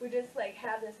we just like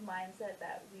have this mindset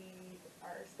that we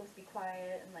are supposed to be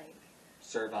quiet and like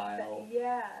Servile.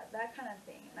 yeah, that kind of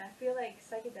thing. And I feel like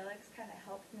psychedelics kind of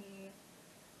helped me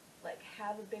like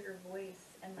have a bigger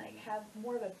voice and like have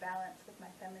more of a balance with my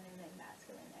feminine and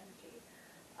masculine energy.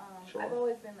 Sure. I've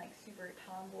always been like super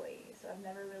tomboy, so I've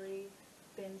never really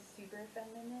been super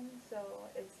feminine. So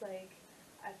it's like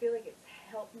I feel like it's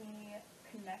helped me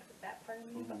connect with that part of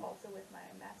me, but also with my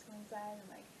masculine side, and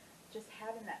like just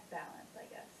having that balance, I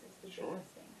guess, is the Sure.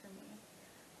 biggest thing for me.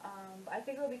 But I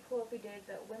think it would be cool if we did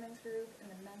the women's group and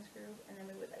the men's group, and then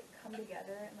we would like come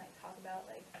together and like talk about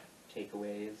like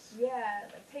Takeaways. yeah,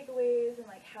 like takeaways and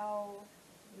like how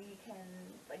we can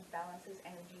like balance those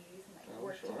energies and like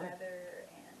work Sure. together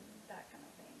and that kind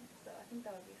of thing. So I think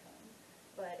that would be fun.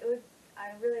 But it would,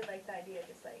 I really like the idea,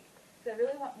 just like, because I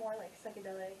really want more like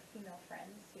psychedelic female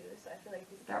friends too. So I feel like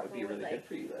these That would be people really like, good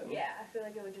for you then. yeah, I feel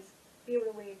like it would just be able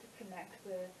to way to connect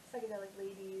with psychedelic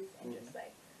ladies and just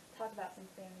like talk about some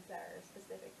things that are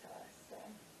specific to us. So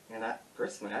And I,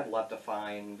 personally, I'd love to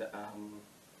find,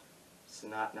 so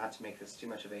not to make this too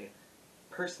much of a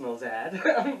personals ad,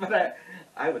 but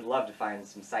I would love to find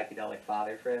some psychedelic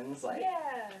father friends, like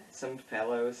yeah, some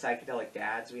fellow psychedelic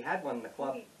dads. We had one in the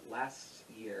club Sweet. last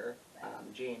year,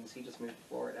 James, he just moved to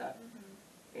Florida,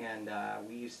 mm-hmm. and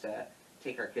we used to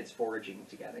take our kids foraging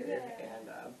together, Yeah.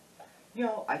 and, you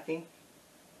know, I think,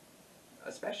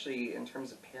 especially in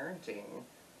terms of parenting,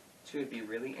 too, it'd be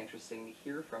really interesting to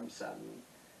hear from some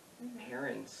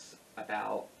parents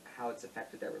about how it's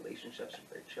affected their relationships with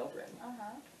their children.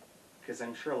 Because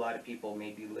I'm sure a lot of people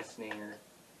may be listening or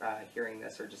hearing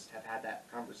this, or just have had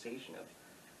that conversation of,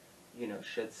 you know,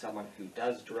 should someone who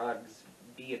does drugs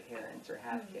be a parent or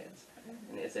have kids?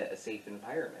 And is it a safe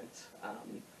environment?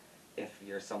 If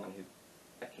you're someone who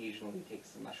occasionally takes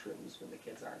the mushrooms when the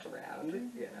kids aren't around,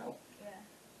 you know?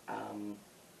 Yeah.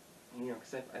 You know,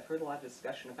 because I've heard a lot of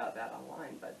discussion about that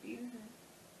online, but it'd be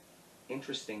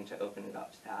interesting to open it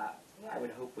up to that. Yeah. I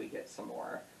would hope we get some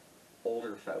more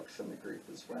older folks in the group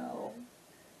as well.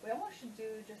 We almost should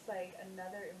do just like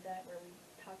another event where we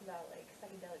talk about like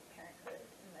psychedelic parenthood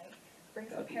and like bring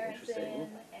some That'd be parents interesting. in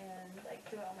and like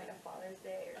do it on like a Father's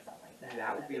Day or something like that.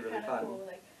 That would be really kinda fun. Cool.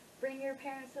 Like bring your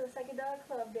parents to the psychedelic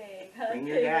club day. Bring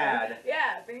your dad.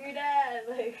 Yeah, bring your dad.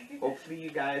 Like. Hopefully you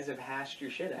guys have hashed your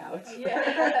shit out. Yeah,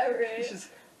 right. It's just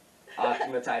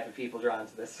often the type of people drawn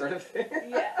to this sort of thing.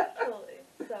 Yeah, totally.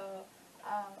 So,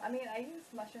 I mean, I use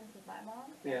mushrooms with my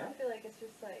mom. And Yeah. I feel like it's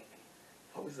just like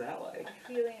What was that like? a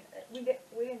feeling. We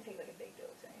didn't take like a big dose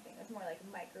or anything. It was more like a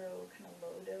micro kind of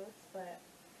low dose, but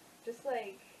just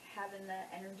like having that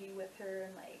energy with her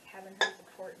and like having her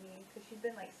support me because she's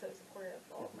been like so supportive of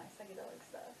all of my psychedelic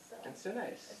stuff. So That's so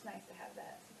nice. it's nice to have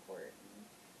that support. And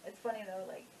it's funny though,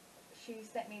 like she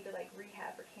sent me to like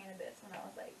rehab for cannabis when I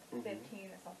was like 15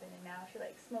 or something, and now she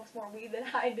like smokes more weed than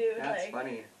I do. That's like,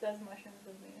 funny. Does mushrooms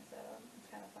with me, so it's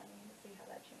kind of funny to see how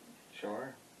that changed.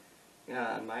 Sure.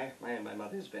 Yeah, and my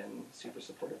mother's been super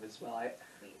supportive as well.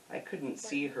 Sweet. I couldn't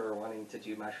see her wanting to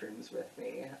do mushrooms with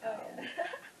me. Oh yeah.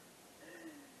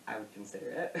 I would consider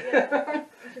it. Yeah.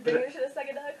 You should bring But- her to the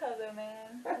psychedelic club though,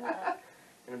 man. Come on.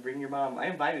 Gonna bring your mom. I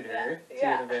invited her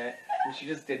Yeah. to an event, and she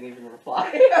just didn't even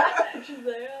reply. She's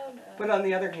like, oh no. But on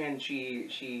the other hand, she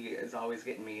is always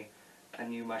getting me a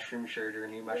new mushroom shirt or a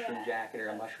new mushroom Yeah. jacket or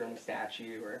a mushroom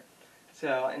statue or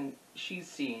so. And she's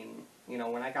seen, you know,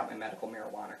 when I got my medical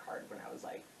marijuana card when I was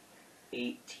like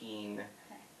 18,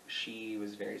 she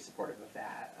was very supportive of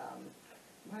that.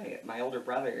 My older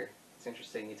brother. It's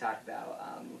interesting. You talked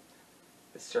about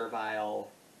the servile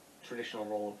traditional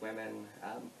role of women.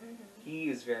 He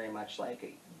is very much like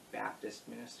a Baptist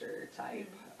minister type.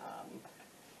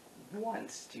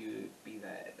 Wants to be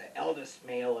the eldest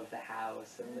male of the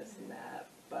house and this and that.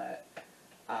 But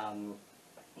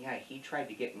yeah, he tried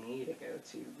to get me to go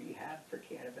to rehab for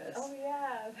cannabis. Oh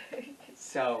yeah.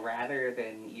 So rather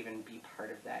than even be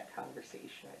part of that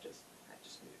conversation, I just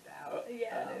moved out.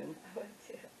 Yeah, dude, I would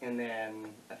too. And then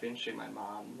eventually my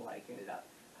mom like ended up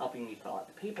helping me fill out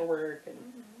the paperwork, and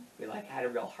we like had a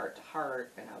real heart to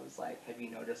heart. And I was like, have you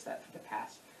noticed that for the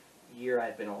past year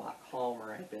I've been a lot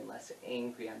calmer, I've been less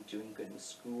angry, I'm doing good in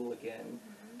school again.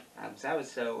 So I was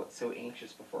so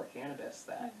anxious before cannabis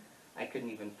that I couldn't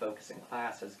even focus in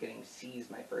class. I was getting C's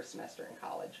my first semester in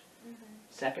college.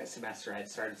 Second semester I'd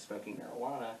started smoking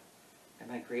marijuana, and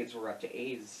my grades were up to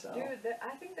A's. So Dude,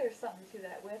 I think there's something to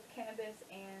that with cannabis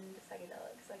and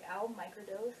psychedelics. Like, I'll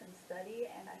microdose and study,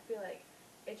 and I feel like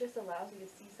it just allows you to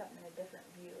see something in a different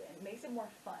view and makes it more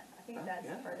fun. I think Oh, that's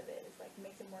yeah. part of it. Is like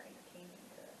makes it more entertaining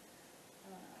to. I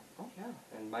don't know. oh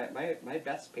yeah, and my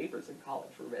best papers in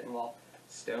college were written while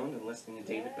stoned and listening to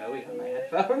David Yeah, Bowie on my dude.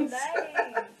 headphones.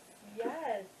 Nice.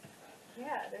 Yes.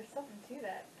 Yeah, there's something to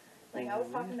that. Like, I was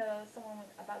talking to someone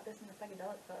about this in the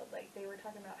psychedelic club. Like, they were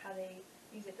talking about how they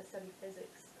use it to study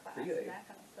physics class Really? and that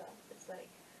kind of stuff. It's like,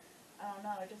 I don't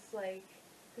know, just like,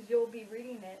 because you'll be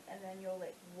reading it and then you'll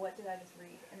like, what did I just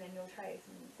read? And then you'll try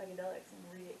some psychedelics and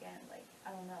read it again. Like,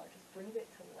 I don't know, it just brings it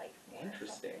to life more. or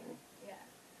Interesting. something. Yeah.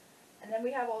 And then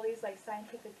we have all these like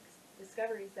scientific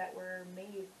discoveries that were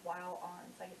made while on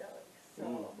psychedelics.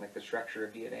 So. Like the structure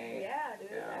of DNA. Yeah,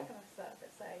 dude, Yeah. that kind of stuff.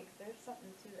 It's like, there's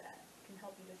something to that. It can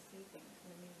help you just see things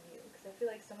from a new view. Because I feel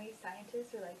like so many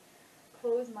scientists are like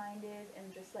closed-minded and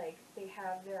just like they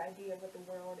have their idea of what the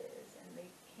world is and they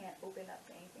can't open up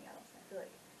to anything else. And I feel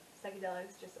like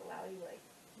psychedelics just allow you like,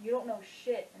 you don't know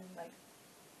shit and like,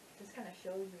 just kind of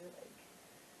shows you like,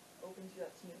 opens you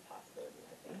up to new possibilities,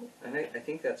 I think. And I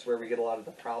think that's where we get a lot of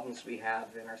the problems we have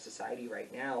in our society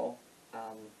right now.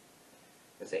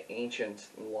 There's an ancient,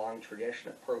 long tradition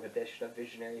of prohibition of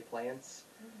visionary plants.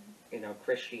 You know,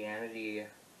 Christianity.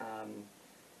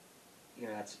 You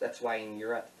know, that's why in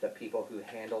Europe the people who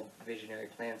handled visionary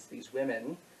plants, these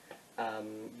women,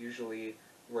 usually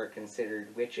were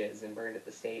considered witches and burned at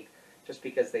the stake, just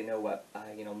because they know what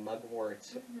you know, mugwort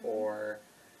or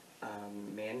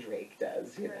mandrake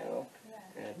does. You know,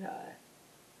 Yeah. and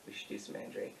we should do some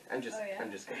mandrake. I'm just Oh, yeah?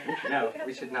 kidding. No, Got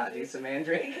we some should not do mandrake. some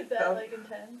mandrake. Is that No. like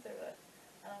intense or what?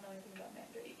 I don't know anything about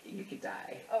mandrake. You could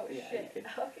die. Oh Yeah, shit. You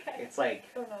could, Okay. it's like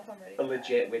I don't know if I'm ready a for that.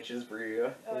 legit witch's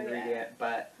brew Oh, yeah. ingredient,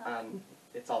 but Huh.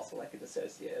 it's also like a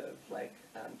dissociative, like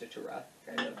datura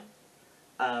kind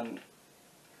of.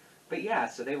 But yeah,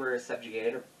 so they were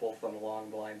subjugated, both along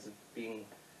the lines of being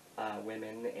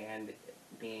women and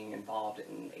being involved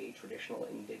in a traditional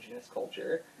indigenous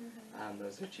culture.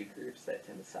 Those are two groups that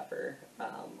tend to suffer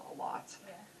a lot.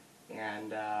 Yeah.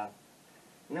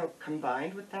 And,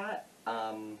 combined with that,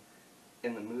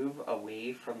 in the move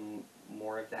away from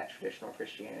more of that traditional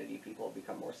Christianity, people have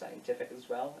become more scientific as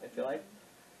well, I feel like.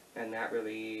 And that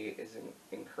really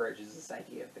encourages this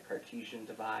idea of the Cartesian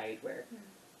divide, where,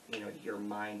 your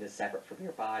mind is separate from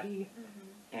your body,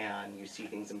 and you see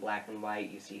things in black and white,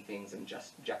 you see things in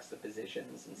just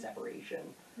juxtapositions and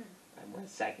separation. Whereas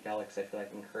psychedelics, I feel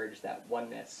like, encourage that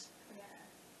oneness. Yeah.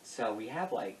 So we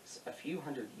have, like, a few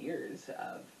hundred years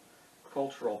of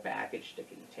cultural baggage to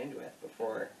contend with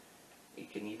before it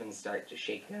can even start to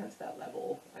shake down to that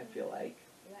level, I feel like.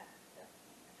 Yeah,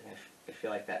 And I feel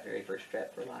like that very first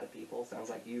trip for a lot of people, sounds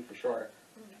like you for sure,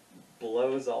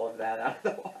 blows all of that out of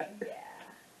the water yeah.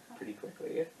 pretty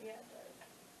quickly. Yeah, it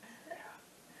does.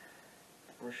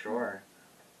 For sure.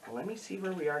 Well, let me see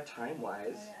where we are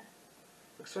time-wise. Oh, yeah.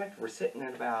 Looks like we're sitting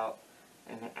at about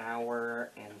an hour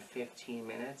and 15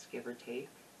 minutes, give or take.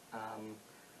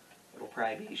 It'll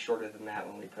probably be shorter than that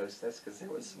when we post this, because there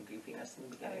was some goofiness in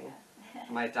the beginning. Oh, yeah.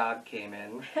 My dog came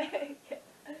in Yeah.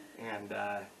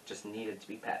 and just needed to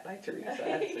be pet by Teresa, so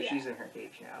Yeah. she's in her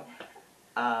cage now.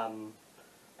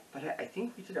 But I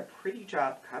think we did a pretty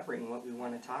job covering what we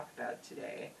want to talk about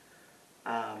today.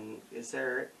 Is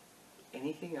there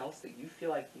anything else that you feel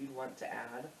like you'd want to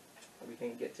add that we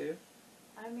can get to?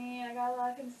 I mean, I got a lot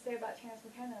of things to say about Terrence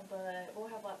McKenna, but we'll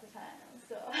have lots of time,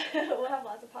 so we'll have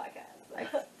lots of podcasts. I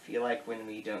feel like when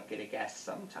we don't get a guest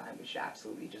sometime, we should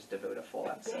absolutely just devote a full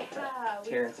episode Yeah, to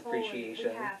Terrence we appreciation.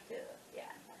 We have to, yeah.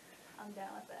 I'm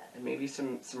down with that. And maybe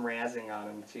some razzing on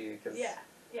him too, because Yeah,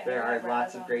 yeah. there are we'll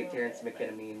lots razz of on great a little Terrence bit,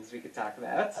 McKenna but- memes we could talk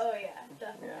about. Oh yeah,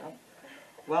 definitely. Yeah.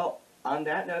 Well, on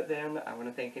that note then, I want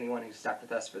to thank anyone who stuck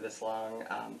with us for this long,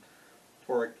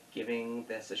 for giving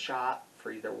this a shot,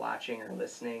 for either watching or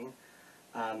listening.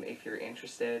 If you're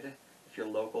interested, if you're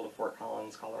local to Fort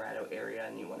Collins, Colorado area,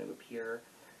 and you want to appear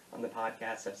on the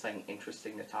podcast, have something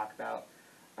interesting to talk about,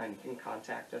 you can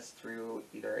contact us through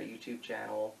either a YouTube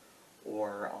channel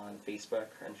or on Facebook.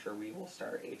 I'm sure we will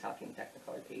start a Talking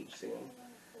Technicolor page soon.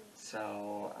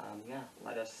 So, yeah,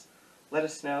 let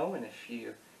us know, and if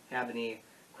you have any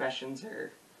questions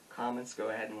or comments, go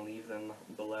ahead and leave them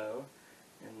below,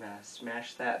 and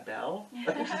smash that bell.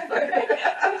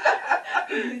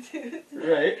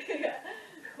 Right. Yeah.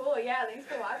 Cool, yeah, thanks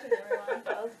for watching, everyone.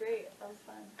 That was great. That was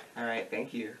fun. All right,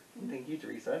 thank you. And thank you,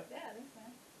 Teresa. Yeah.